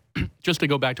 Well, just to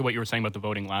go back to what you were saying about the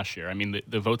voting last year, I mean,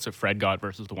 the votes that Fred got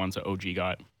versus the ones that OG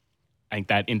got, I think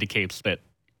that indicates that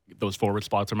those forward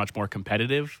spots are much more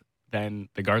competitive than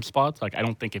the guard spots. I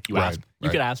don't think if you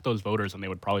could ask those voters and they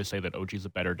would probably say that OG's a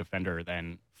better defender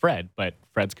than Fred, but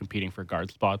Fred's competing for guard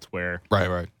spots where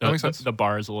that makes sense. The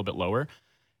bar is a little bit lower.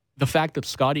 The fact that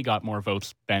Scotty got more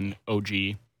votes than OG,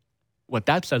 what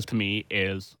that says to me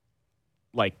is,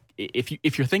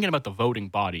 if you're thinking about the voting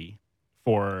body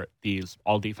for these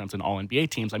all defense and all NBA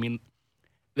teams, I mean,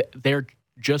 they're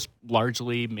just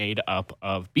largely made up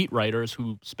of beat writers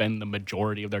who spend the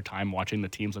majority of their time watching the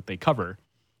teams that they cover.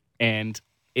 And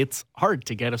it's hard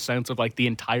to get a sense of the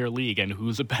entire league and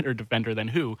who's a better defender than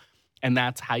who. And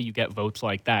that's how you get votes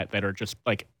like that are just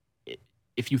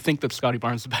if you think that Scotty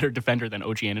Barnes is a better defender than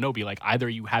OG Anunoby, either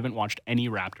you haven't watched any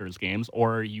Raptors games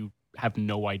or you have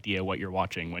no idea what you're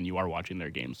watching when you are watching their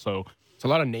games. So it's a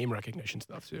lot of name recognition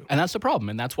stuff too. And that's the problem.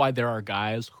 And that's why there are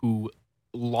guys who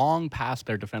long past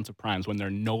their defensive primes, when they're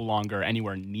no longer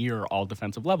anywhere near all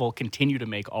defensive level, continue to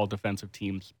make all defensive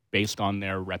teams based on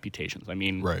their reputations. I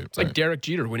mean, it's like Derek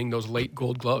Jeter winning those late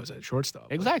Gold Gloves at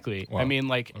shortstop. Exactly. Wow. I mean,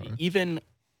 even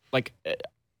like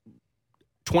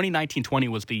 2019-20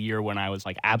 was the year when I was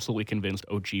like absolutely convinced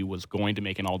OG was going to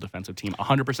make an all-defensive team,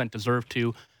 100% deserved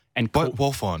to. But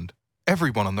Wolfond,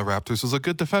 everyone on the Raptors was a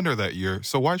good defender that year,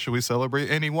 so why should we celebrate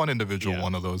any one individual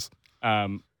one of those?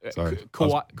 Sorry,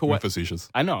 Kawhi facetious.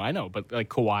 I know, but like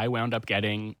Kawhi wound up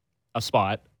getting a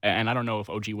spot, and I don't know if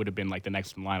OG would have been like the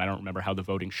next in line. I don't remember how the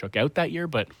voting shook out that year,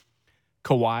 but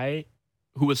Kawhi,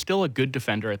 who was still a good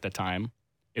defender at the time,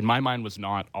 in my mind was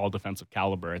not all defensive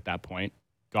caliber at that point,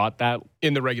 got that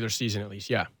in the regular season at least.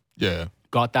 Yeah,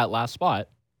 got that last spot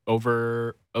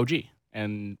over OG,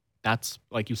 and that's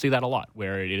like you see that a lot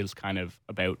where it is kind of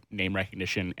about name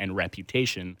recognition and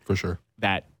reputation for sure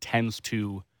that tends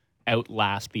to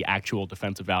outlast the actual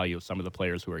defensive value of some of the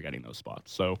players who are getting those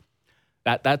spots. So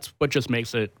that's what just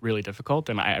makes it really difficult,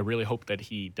 and I really hope that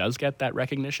he does get that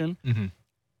recognition. Mm-hmm.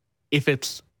 If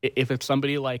it's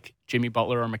somebody like Jimmy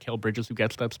Butler or Mikal Bridges who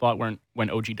gets that spot when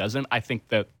OG doesn't, I think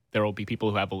that there will be people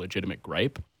who have a legitimate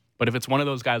gripe. But if it's one of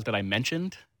those guys that I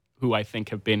mentioned who I think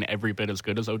have been every bit as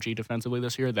good as OG defensively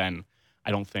this year, then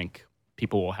I don't think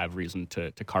people will have reason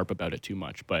to carp about it too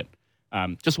much. But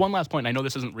just one last point. I know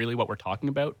this isn't really what we're talking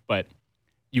about, but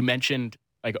you mentioned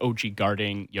like OG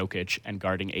guarding Jokic and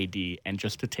guarding AD, and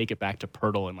just to take it back to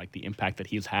Poeltl and like the impact that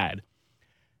he's had.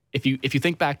 If you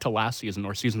think back to last season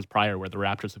or seasons prior where the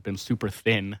Raptors have been super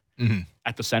thin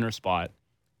at the center spot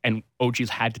and OG's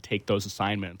had to take those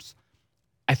assignments,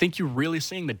 I think you're really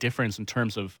seeing the difference in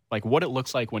terms of like what it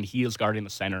looks like when he is guarding the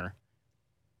center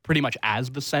pretty much as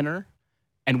the center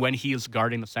and when he is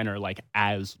guarding the center like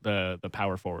as the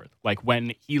power forward. Like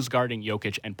when he's guarding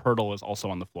Jokic and Poeltl is also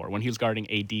on the floor. When he's guarding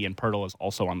AD and Poeltl is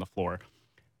also on the floor.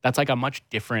 That's like a much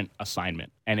different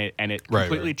assignment, and it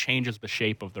completely changes the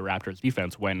shape of the Raptors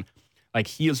defense when like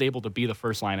he is able to be the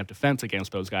first line of defense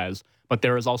against those guys, but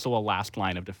there is also a last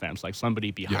line of defense, like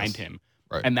somebody behind him.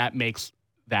 Right. And that makes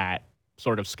that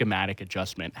sort of schematic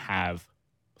adjustment have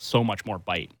so much more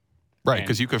bite. Right,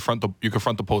 because you confront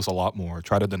the post a lot more,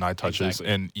 try to deny touches,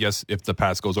 Exactly. and yes, if the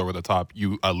pass goes over the top,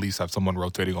 you at least have someone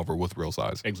rotating over with real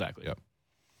size. Exactly. Yeah.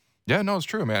 Yeah, no, it's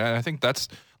true, man. And I think I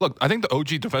think the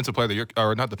OG defensive player of the year,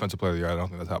 or not defensive player of the year, I don't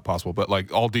think that's not possible, but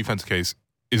like all defense case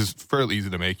is fairly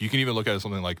easy to make. You can even look at it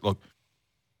something like, look,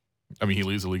 I mean, he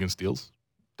leads the league in steals.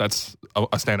 That's a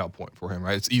standout point for him,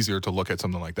 right? It's easier to look at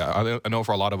something like that. I know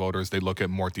for a lot of voters, they look at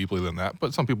more deeply than that,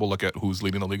 but some people look at who's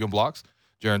leading the league in blocks.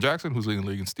 Jaren Jackson, who's leading the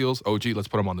league in steals. OG, let's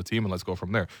put him on the team and let's go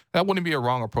from there. That wouldn't be a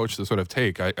wrong approach to sort of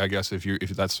take, I guess, if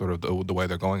that's sort of the way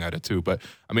they're going at it too. But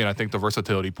I mean, I think the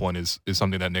versatility point is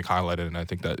something that Nick highlighted, and I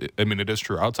think that it is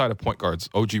true. Outside of point guards,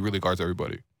 OG really guards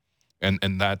everybody, and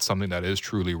that's something that is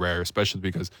truly rare, especially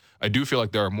because I do feel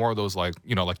like there are more of those like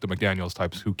the McDaniels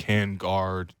types who can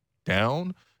guard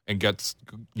down and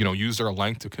use their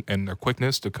length and their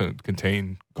quickness to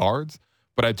contain guards.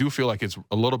 But I do feel like it's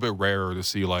a little bit rarer to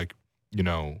see like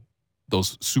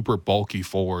those super bulky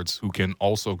forwards who can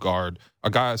also guard a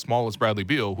guy as small as Bradley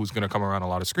Beal, who's going to come around a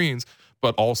lot of screens,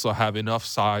 but also have enough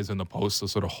size in the post to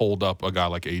sort of hold up a guy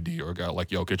like AD or a guy like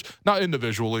Jokic. Not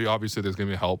individually, obviously there's going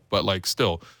to be help, but like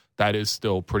still, that is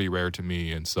still pretty rare to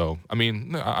me. And so, I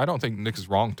mean, I don't think Nick is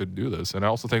wrong to do this. And I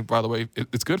also think, by the way,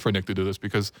 it's good for Nick to do this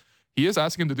because he is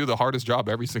asking him to do the hardest job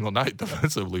every single night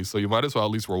defensively. So you might as well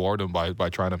at least reward him by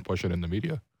trying to push it in the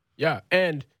media. Yeah,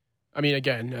 and I mean,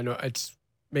 again, I know it's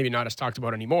maybe not as talked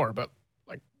about anymore, but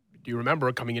like, do you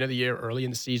remember coming into the year early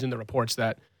in the season, the reports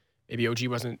that maybe OG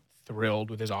wasn't thrilled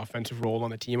with his offensive role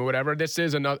on the team or whatever? This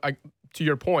is another, to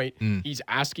your point, he's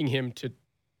asking him to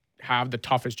have the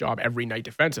toughest job every night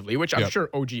defensively, which I'm sure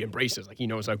OG embraces. Like, he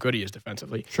knows how good he is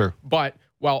defensively. Sure. But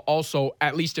while also,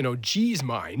 at least in OG's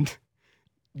mind,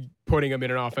 putting him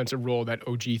in an offensive role that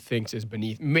OG thinks is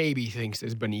beneath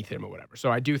him or whatever. So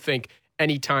I do think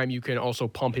anytime you can also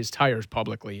pump his tires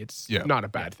publicly, it's not a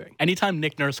bad thing. Anytime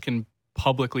Nick Nurse can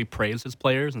publicly praise his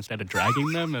players instead of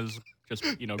dragging them is just,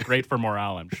 great for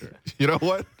morale, I'm sure. You know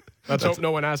what? Let's hope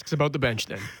no one asks about the bench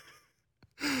then.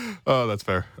 Oh, that's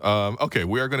fair. Okay,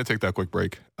 we are going to take that quick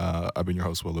break. I've been your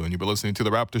host, Will Lou, and you've been listening to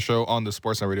The Raptor Show on the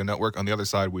Sportsnet Radio Network. On the other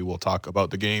side, we will talk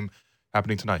about the game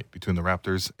happening tonight between the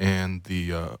Raptors and the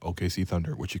OKC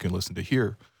Thunder, which you can listen to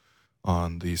here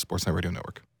on the Sportsnet Radio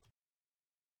Network.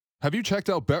 Have you checked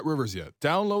out BetRivers yet?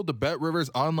 Download the BetRivers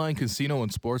online casino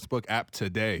and sportsbook app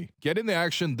today. Get in the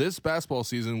action this basketball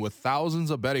season with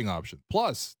thousands of betting options.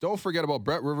 Plus, don't forget about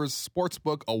BetRivers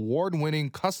Sportsbook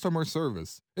award-winning customer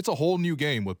service. It's a whole new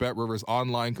game with BetRivers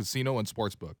online casino and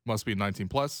sportsbook. Must be 18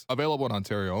 plus. Available in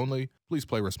Ontario only. Please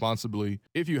play responsibly.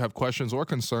 If you have questions or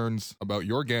concerns about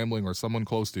your gambling or someone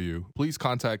close to you, please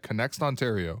contact Connects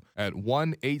Ontario at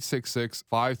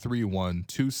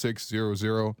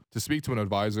 1-866-531-2600 to speak to an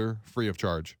advisor free of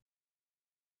charge.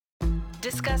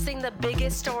 Discussing the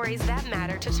biggest stories that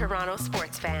matter to Toronto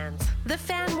sports fans. The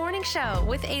Fan Morning Show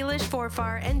with Ailish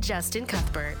Forfar and Justin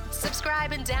Cuthbert.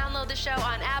 Subscribe and download the show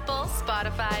on Apple,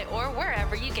 Spotify, or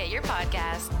wherever you get your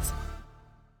podcasts.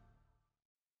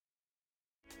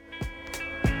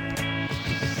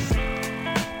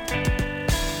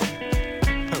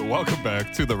 Welcome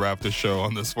back to the Raptors Show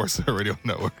on the Sportsnet Radio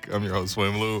Network. I'm your host,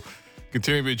 William Lou.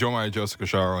 Continuing to be joined by Jessica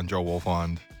Shara and Joe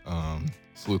Wolfond.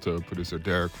 Salute to producer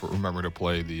Derek for remembering to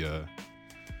play the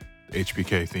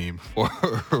HBK theme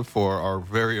for our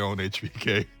very own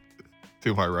HBK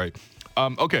to my right.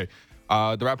 Okay,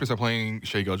 the Raptors are playing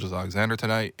Shai Gilgeous-Alexander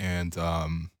tonight, and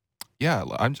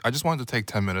I just wanted to take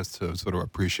 10 minutes to sort of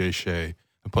appreciate Shai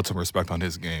and put some respect on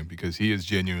his game because he is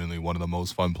genuinely one of the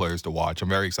most fun players to watch. I'm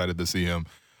very excited to see him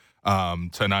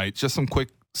tonight. Just some quick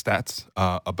stats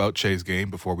about Shai's game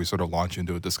before we sort of launch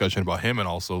into a discussion about him and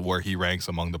also where he ranks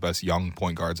among the best young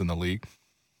point guards in the league.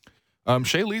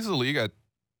 Shai leads the league at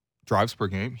drives per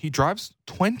game. He drives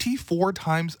 24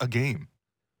 times a game.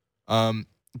 The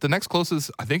next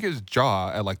closest, I think, is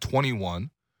Ja at like 21.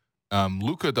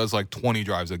 Luka does like 20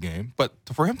 drives a game. But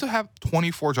for him to have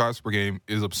 24 drives per game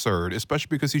is absurd, especially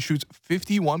because he shoots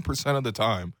 51% of the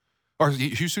time. Or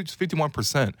he shoots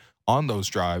 51% on those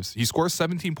drives. He scores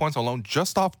 17 points alone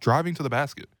just off driving to the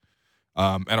basket.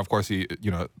 And of course, he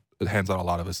hands out a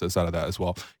lot of assists out of that as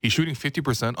well. He's shooting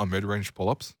 50% on mid-range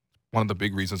pull-ups. One of the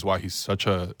big reasons why he's such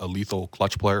a lethal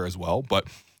clutch player as well. But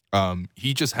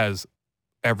he just has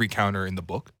every counter in the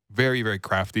book. Very, very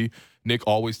crafty. Nick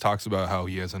always talks about how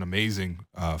he has an amazing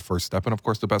first step. And of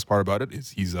course, the best part about it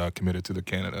is he's committed to the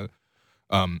Canada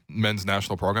men's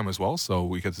national program as well. So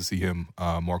we get to see him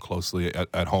more closely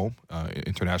at home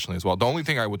internationally as well. The only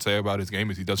thing I would say about his game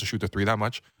is he doesn't shoot the three that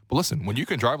much. But listen, when you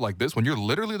can drive like this, when you're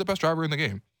literally the best driver in the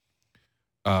game,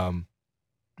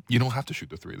 you don't have to shoot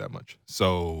the three that much.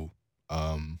 So,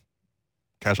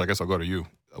 Cash, I guess I'll go to you.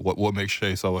 What makes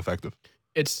Shai so effective?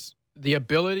 It's the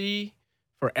ability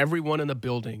for everyone in the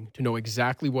building to know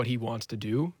exactly what he wants to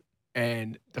do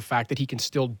and the fact that he can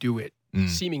still do it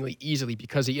seemingly easily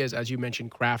because he is, as you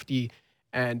mentioned, crafty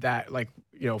and that,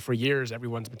 for years,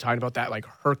 everyone's been talking about that,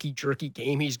 herky-jerky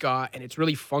game he's got, and it's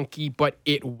really funky, but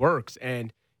it works.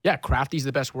 And, yeah, crafty's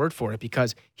the best word for it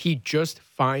because he just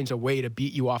finds a way to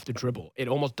beat you off the dribble. It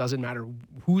almost doesn't matter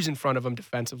who's in front of him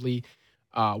defensively,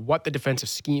 what the defensive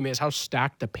scheme is, how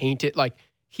stacked the paint is.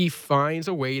 He finds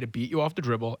a way to beat you off the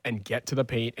dribble and get to the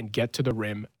paint and get to the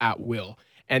rim at will.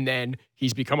 And then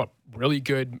he's become a really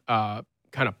good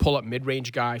kind of pull-up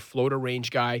mid-range guy, floater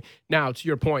range guy. Now, to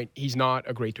your point, he's not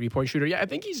a great three-point shooter. Yeah, I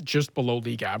think he's just below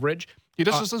league average. He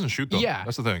just doesn't shoot, though. Yeah.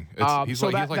 That's the thing. He's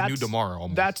like new DeMar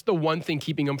almost. That's the one thing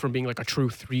keeping him from being like a true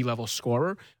three-level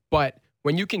scorer. But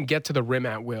when you can get to the rim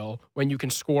at will, when you can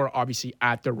score, obviously,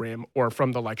 at the rim or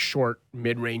from the short,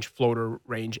 mid-range, floater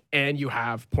range, and you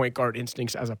have point guard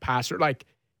instincts as a passer,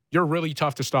 you're really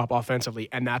tough to stop offensively.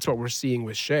 And that's what we're seeing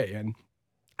with Shai. And,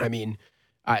 I mean,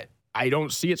 I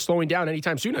don't see it slowing down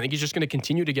anytime soon. I think he's just going to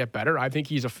continue to get better. I think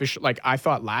he's official. I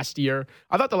thought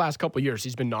the last couple of years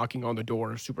he's been knocking on the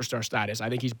door of superstar status. I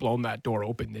think he's blown that door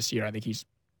open this year. I think he's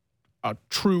a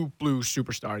true blue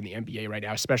superstar in the NBA right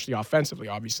now, especially offensively,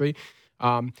 obviously.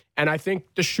 And I think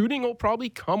the shooting will probably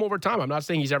come over time. I'm not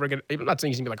saying he's going to be like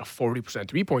a 40%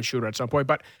 three-point shooter at some point,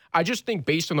 but I just think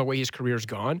based on the way his career's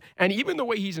gone and even the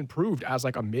way he's improved as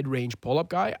a mid-range pull-up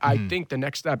guy, I think the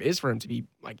next step is for him to be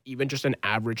even just an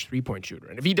average three-point shooter.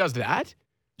 And if he does that,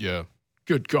 yeah,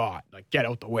 good God, get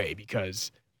out the way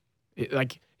because he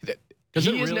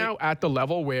is now at the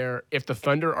level where if the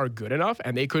Thunder are good enough,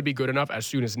 and they could be good enough as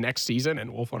soon as next season,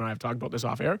 and Wolf and I have talked about this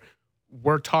off air,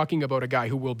 we're talking about a guy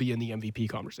who will be in the MVP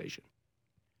conversation.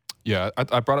 Yeah,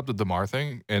 I brought up the DeMar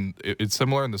thing, and it's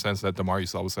similar in the sense that DeMar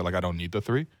used to always say, I don't need the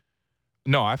three.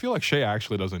 No, I feel like Shai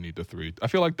actually doesn't need the three. I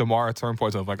feel like DeMar at certain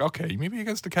points, I'm okay, maybe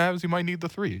against the Cavs, you might need the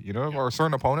three, or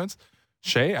certain opponents.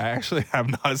 Shai, I actually have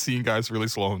not seen guys really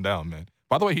slow him down, man.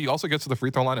 By the way, he also gets to the free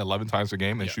throw line 11 times a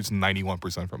game and shoots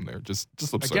 91% from there. Just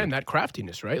absurd. Again, that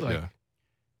craftiness, right?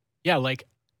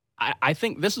 I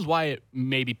think this is why it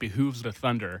maybe behooves the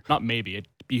Thunder. Not maybe. It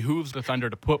behooves the Thunder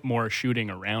to put more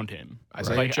shooting around him.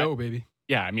 Isaiah Joe, baby.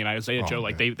 Yeah, I mean, Isaiah Joe,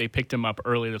 they picked him up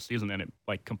early this season and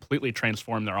it completely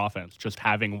transformed their offense. Just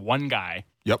having one guy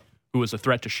who was a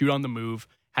threat to shoot on the move,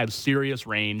 had serious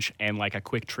range, and a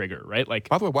quick trigger, right?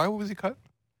 By the way, why was he cut?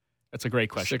 That's a great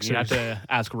question. You have to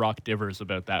ask Rock Divers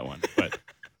about that one. But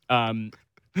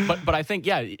But I think,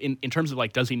 in terms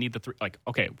of does he need the three?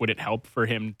 Okay, would it help for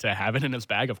him to have it in his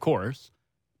bag? Of course.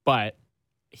 But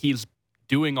he's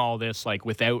doing all this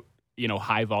without,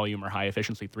 high volume or high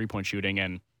efficiency 3-point shooting.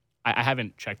 And I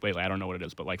haven't checked lately. I don't know what it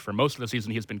is, but like for most of the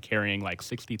season, he's been carrying like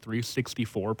 63,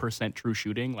 64% true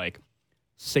shooting, like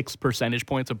 6 percentage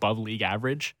points above league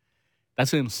average.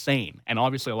 That's insane. And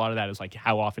obviously a lot of that is like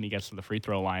how often he gets to the free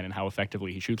throw line and how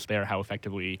effectively he shoots there, how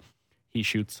effectively he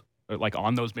shoots like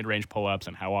on those mid-range pull-ups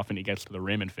and how often he gets to the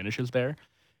rim and finishes there.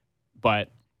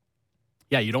 But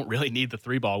yeah, you don't really need the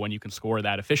 3-ball when you can score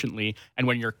that efficiently. And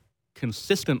when you're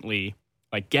consistently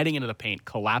like getting into the paint,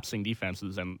 collapsing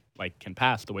defenses, and like can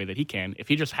pass the way that he can, if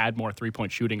he just had more 3-point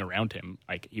shooting around him,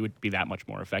 like he would be that much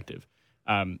more effective.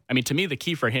 I mean, to me, the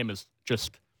key for him is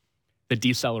just the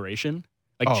deceleration,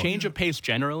 like change of pace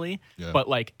generally, but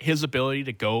like his ability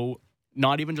to go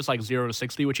not even just like 0 to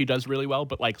 60, which he does really well,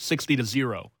 but like 60 to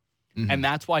 0. And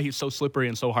that's why he's so slippery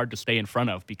and so hard to stay in front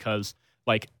of, because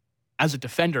like as a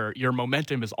defender, your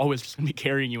momentum is always just going to be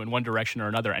carrying you in one direction or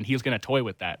another, and he's going to toy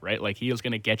with that, right? Like he is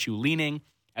going to get you leaning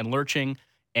and lurching,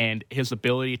 and his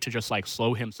ability to just like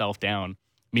slow himself down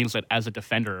means that as a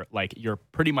defender, like you're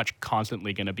pretty much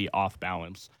constantly going to be off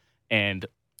balance, and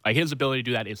like his ability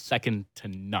to do that is second to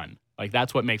none. Like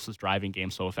that's what makes his driving game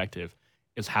so effective,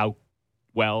 is how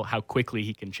quickly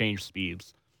he can change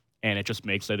speeds. And it just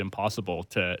makes it impossible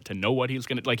to know what he's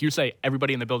going to, like you say,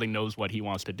 everybody in the building knows what he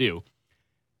wants to do.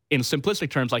 In simplistic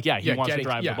terms, like, he wants to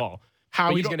drive the ball.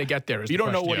 How he's going to get there is you the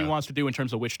don't question. know what he wants to do in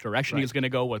terms of which direction he's going to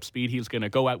go, what speed he's going to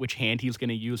go at, which hand he's going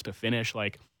to use to finish.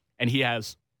 Like, and he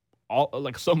has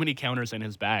so many counters in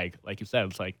his bag. Like you said,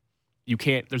 it's like you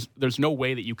can't. There's no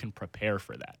way that you can prepare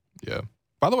for that. Yeah.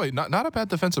 By the way, not a bad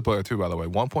defensive player too. By the way,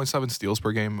 1.7 steals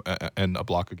per game and a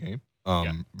block a game.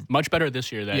 Much better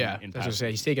this year than in past.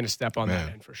 Say he's taking a step on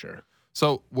that end for sure.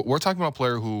 So we're talking about a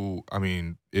player who, I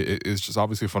mean, is just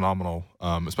obviously phenomenal,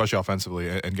 especially offensively,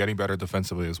 and getting better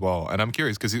defensively as well. And I'm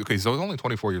curious because he's only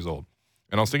 24 years old,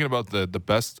 and I was thinking about the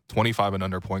best 25 and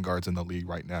under point guards in the league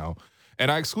right now,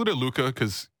 and I excluded Luka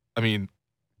because I mean,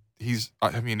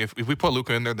 if we put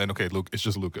Luka in there, then okay, Luka, it's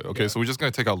just Luka. Okay, so we're just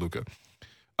gonna take out Luka.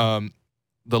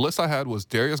 The list I had was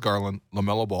Darius Garland,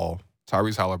 LaMelo Ball,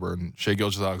 Tyrese Halliburton, Shai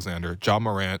Gilgeous-Alexander, John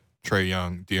Morant, Trae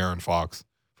Young, De'Aaron Fox.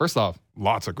 First off,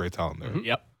 lots of great talent there. Mm-hmm.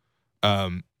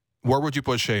 Yep. Where would you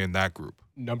put Shai in that group?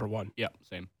 Number one. Yep,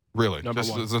 same. Really? Number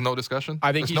one. There's no discussion?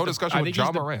 I think there's no discussion with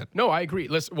John Morant. No, I agree.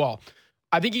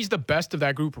 I think he's the best of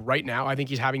that group right now. I think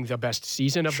he's having the best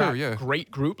season of that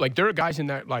great group. Like, there are guys in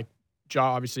that, like,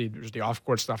 Ja, obviously, there's the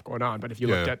off-court stuff going on. But if you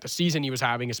looked at the season he was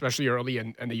having, especially early,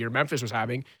 and the year Memphis was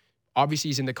having, obviously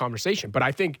he's in the conversation. But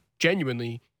I think,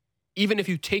 genuinely, even if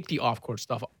you take the off-court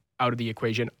stuff out of the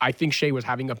equation, I think Shai was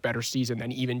having a better season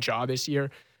than even Ja this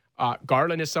year.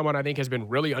 Garland is someone I think has been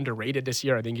really underrated this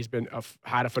year. I think he's been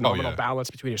had a phenomenal balance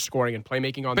between his scoring and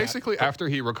playmaking on Basically, after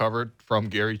he recovered from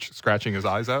Gary scratching his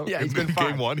eyes out, he's been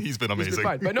fine. Game 1, he's been amazing. He's been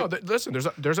fine. But no, listen,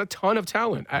 there's a ton of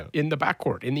talent in the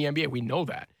backcourt, in the NBA. We know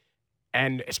that.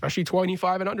 And especially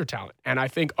 25 and under talent. And I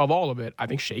think of all of it, I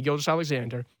think Shai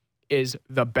Gilgeous-Alexander is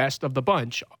the best of the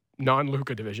bunch,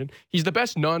 non-Luka division. He's the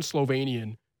best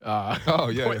non-Slovenian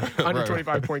under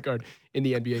 25 point guard in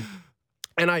the NBA.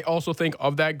 And I also think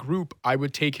of that group, I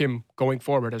would take him going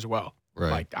forward as well.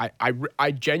 Right. Like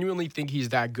I genuinely think he's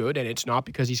that good, and it's not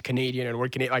because he's Canadian and we're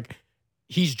Canadian. Like,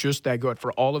 he's just that good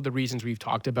for all of the reasons we've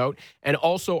talked about. And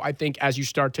also, I think as you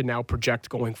start to now project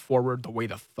going forward the way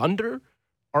the Thunder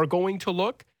are going to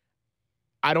look,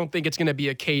 I don't think it's going to be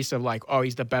a case of like, oh,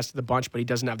 he's the best of the bunch, but he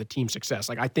doesn't have the team success.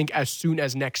 Like, I think as soon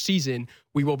as next season,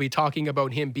 we will be talking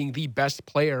about him being the best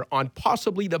player on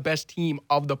possibly the best team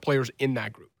of the players in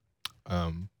that group.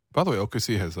 By the way,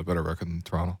 OKC has a better record than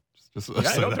Toronto.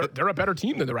 They're a better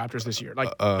team than the Raptors this year.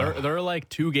 Like, they're like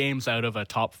 2 games out of a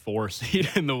top 4 seed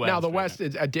in the West. Now the West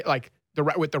is like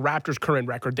with the Raptors' current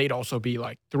record, they'd also be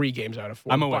like 3 games out of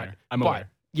 4. I'm aware. But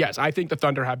yes, I think the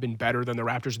Thunder have been better than the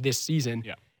Raptors this season.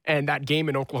 Yeah. And that game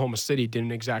in Oklahoma City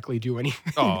didn't exactly do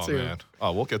anything. Oh, man.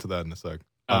 Oh, we'll get to that in a sec.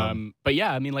 But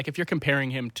yeah, I mean, like if you're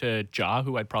comparing him to Ja,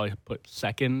 who I'd probably put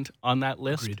second on that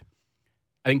list, Agreed.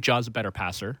 I think Ja's a better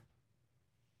passer,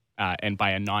 and by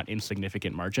a not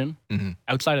insignificant margin. Mm-hmm.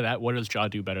 Outside of that, what does Ja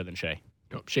do better than Shai?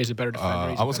 No, Shai's a better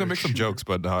defender. I was going to make some jokes,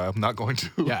 but I'm not going to.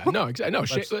 Yeah, no, exactly. No,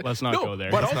 let's not go there.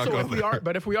 But Let's also,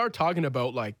 if we are talking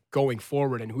about like going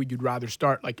forward and who you'd rather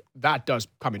start, like that does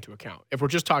come into account. If we're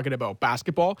just talking about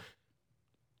basketball,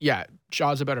 yeah,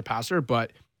 Ja's a better passer,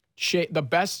 but Shai,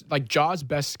 Ja's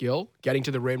best skill, getting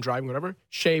to the rim, driving, whatever,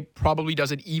 Shai probably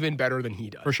does it even better than he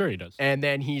does. For sure he does. And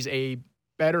then he's a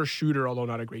better shooter, although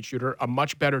not a great shooter, a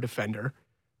much better defender.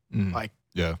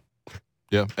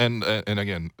 Yeah, and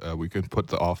again, we can put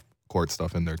the off-court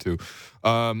stuff in there too.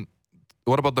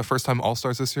 What about the first-time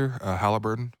All-Stars this year?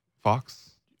 Halliburton,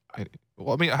 Fox?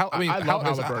 Well, I love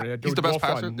Halliburton. He's the best Wolf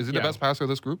passer. won. Is he the best passer of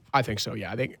this group? I think so.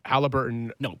 Yeah, I think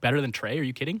Halliburton. No, better than Trey. Are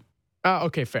you kidding?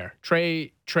 Okay, fair.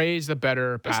 Trey's the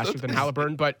better passer than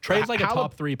Halliburton, but Trey's like a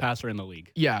top 3 passer in the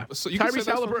league. Yeah, So you can say Tyrese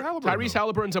that's from Halliburton, Tyrese though.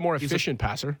 Halliburton's a more efficient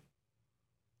passer.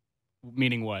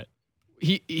 Meaning what?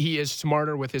 He is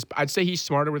smarter with his. I'd say he's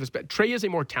smarter with his. Trey is a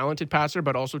more talented passer,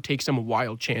 but also takes some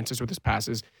wild chances with his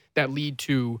passes that lead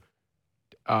to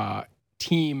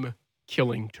team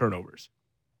killing turnovers.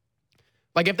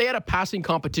 Like if they had a passing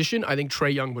competition, I think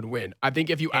Trae Young would win. I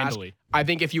think if you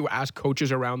ask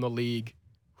coaches around the league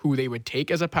who they would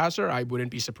take as a passer, I wouldn't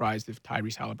be surprised if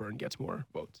Tyrese Halliburton gets more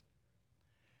votes.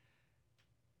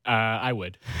 I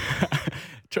would.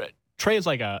 Trey is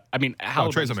like a. I mean,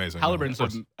 Trey's amazing. Halliburton's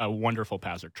Of course. a wonderful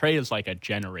passer. Trey is like a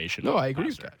generational. No, I agree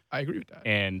with passer. that. I agree with that.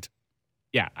 And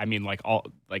yeah, I mean, like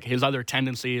his other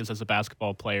tendencies as a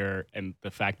basketball player, and the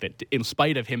fact that in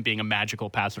spite of him being a magical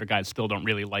passer, guys still don't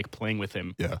really like playing with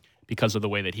him. Yeah. Because of the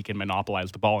way that he can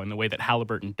monopolize the ball, and the way that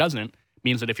Halliburton doesn't,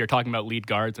 means that if you're talking about lead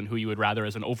guards and who you would rather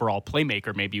as an overall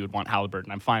playmaker, maybe you would want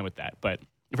Halliburton. I'm fine with that. But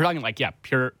if we're talking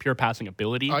pure passing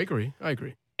ability, I agree.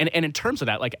 And in terms of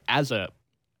that, like as a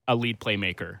lead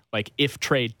playmaker, like if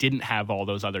Trey didn't have all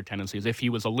those other tendencies, if he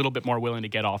was a little bit more willing to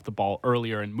get off the ball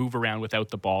earlier and move around without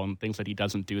the ball and things that he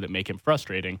doesn't do that make him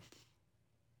frustrating,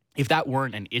 if that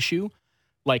weren't an issue,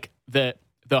 like the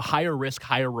higher risk,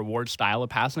 higher reward style of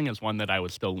passing is one that I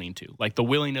would still lean to. Like the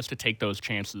willingness to take those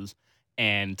chances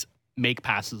and make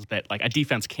passes that like a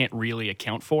defense can't really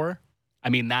account for. I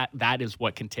mean, that is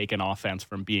what can take an offense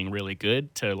from being really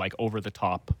good to like over the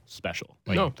top special.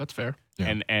 Like, No, that's fair.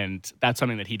 Yeah. And that's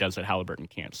something that he does that Halliburton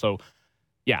can't. So,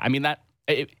 yeah, I mean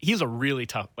he's a really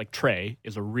tough. Like Trey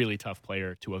is a really tough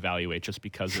player to evaluate just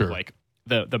because Sure. of like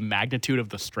the magnitude of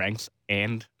the strengths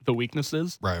and the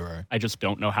weaknesses. Right. I just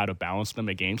don't know how to balance them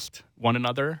against one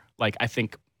another. Like I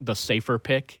think the safer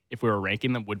pick, if we were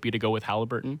ranking them, would be to go with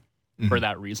Halliburton for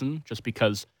that reason, just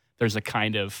because there's a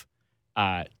kind of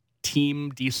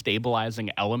team destabilizing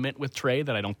element with Trey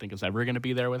that I don't think is ever going to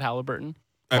be there with Halliburton.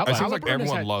 It seems like Halliburton has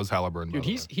everyone had- loves Halliburton. by Dude,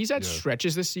 the way. he's had Yeah.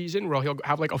 stretches this season where he'll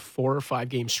have like a 4 or 5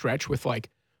 game stretch with like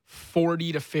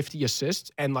 40 to 50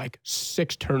 assists and like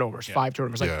 6 turnovers, 5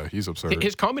 turnovers. Like Yeah, he's absurd.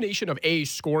 his combination of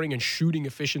scoring and shooting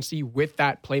efficiency with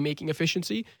that playmaking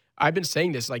efficiency. I've been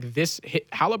saying this, like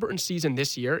Halliburton season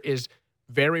this year is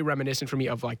very reminiscent for me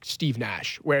of like Steve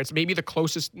Nash, where it's maybe the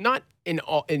closest, not in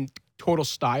total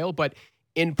style, but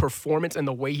in performance and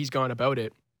the way he's gone about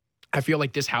it. I feel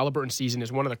like this Halliburton season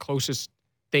is one of the closest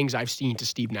things I've seen to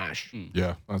Steve Nash.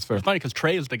 Yeah, that's fair. It's funny because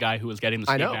Trey is the guy who was getting the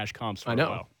I Steve know. Nash comps for I a know.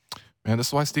 while. Man, this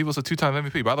is why Steve was a 2-time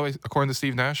MVP. By the way, according to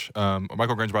Steve Nash,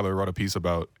 Michael Grange, by the way, wrote a piece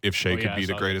about if Shea could yeah, be I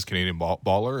the saw greatest Canadian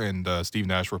baller, and Steve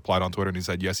Nash replied on Twitter, and he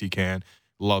said, yes, he can.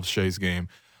 Loves Shea's game.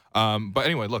 But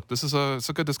anyway, look, this is it's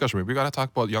a good discussion. We got to talk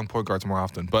about young point guards more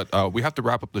often. But we have to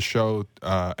wrap up the show,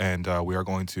 and we are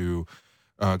going to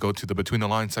go to the Between the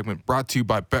Lines segment brought to you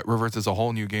by Bet Rivers. It's a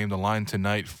whole new game. The line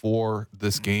tonight for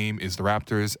this game is the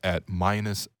Raptors at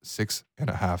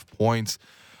 -6.5 points.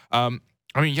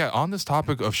 I mean, yeah, on this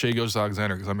topic of Shai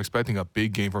Gilgeous-Alexander, because I'm expecting a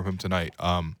big game from him tonight.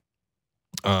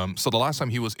 So the last time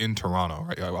he was in Toronto,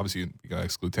 right? Obviously, you got to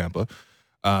exclude Tampa.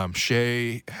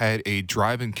 Shai had a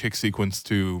drive and kick sequence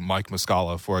to Mike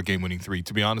Muscala for a game-winning 3.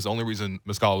 To be honest, the only reason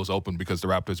Muscala was open because the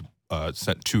Raptors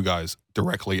sent 2 guys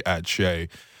directly at Shai.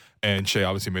 And Shai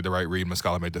obviously made the right read.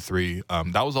 Muscala made the 3.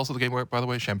 That was also the game where, by the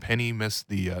way, Champagny missed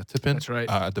the tip-in. That's right.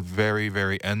 At the very,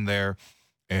 very end there.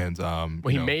 And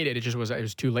When he made it, it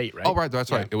was too late, right? Oh, right,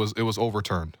 that's right. It was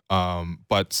overturned.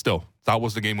 But still, that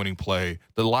was the game-winning play.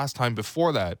 The last time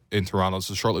before that in Toronto, this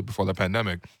is shortly before the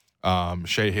pandemic,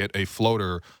 Shai hit a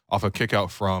floater off a kick-out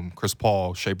from Chris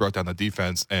Paul. Shai broke down the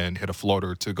defense and hit a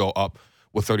floater to go up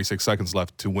with 36 seconds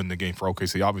left to win the game for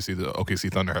OKC. Obviously, the OKC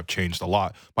Thunder have changed a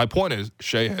lot. My point is,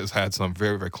 Shai has had some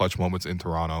very, very clutch moments in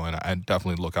Toronto, and I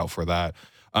definitely look out for that.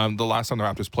 The last time the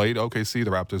Raptors played OKC,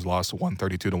 the Raptors lost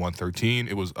 132-113.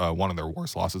 It was one of their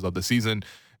worst losses of the season.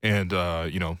 And,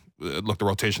 look, the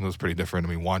rotation was pretty different. I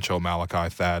mean, Juancho, Malachi,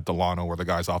 Thad, Delano were the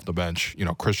guys off the bench.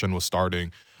 Christian was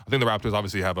starting. I think the Raptors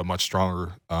obviously have a much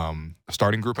stronger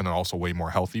starting group and they're also way more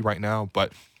healthy right now.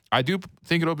 But I do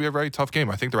think it'll be a very tough game.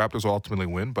 I think the Raptors will ultimately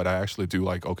win, but I actually do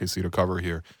like OKC to cover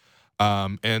here.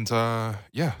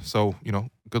 So,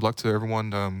 good luck to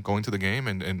everyone going to the game,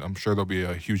 and I'm sure there'll be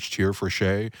a huge cheer for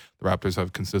Shai. The Raptors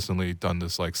have consistently done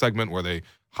this segment where they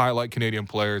highlight Canadian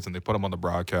players and they put them on the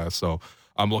broadcast. So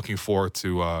I'm looking forward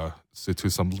to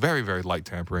some very, very light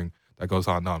tampering that goes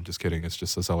on. No, I'm just kidding. It's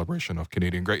just a celebration of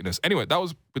Canadian greatness. Anyway, that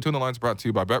was Between the Lines brought to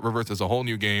you by Bet Rivers. It's a whole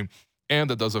new game, and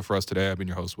that does it for us today. I've been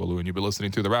your host, Will Lou, and you've been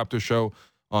listening to The Raptors Show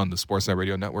on the Sportsnet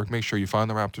Radio Network. Make sure you find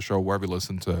the Raptor Show wherever you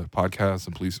listen to podcasts,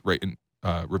 and please rate and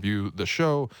review the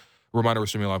show. Reminder, we're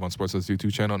streaming live on Sportsnet's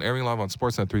YouTube channel and airing live on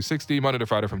Sportsnet 360, Monday to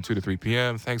Friday from 2 to 3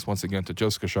 p.m. Thanks once again to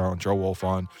Jessica Shaw and Joe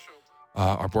Wolfon,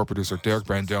 our board producer, Derek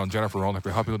Brandell, and Jennifer Rolnick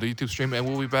for helping with the YouTube stream, and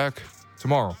we'll be back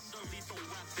tomorrow.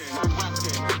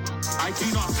 I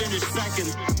do not finish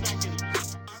second.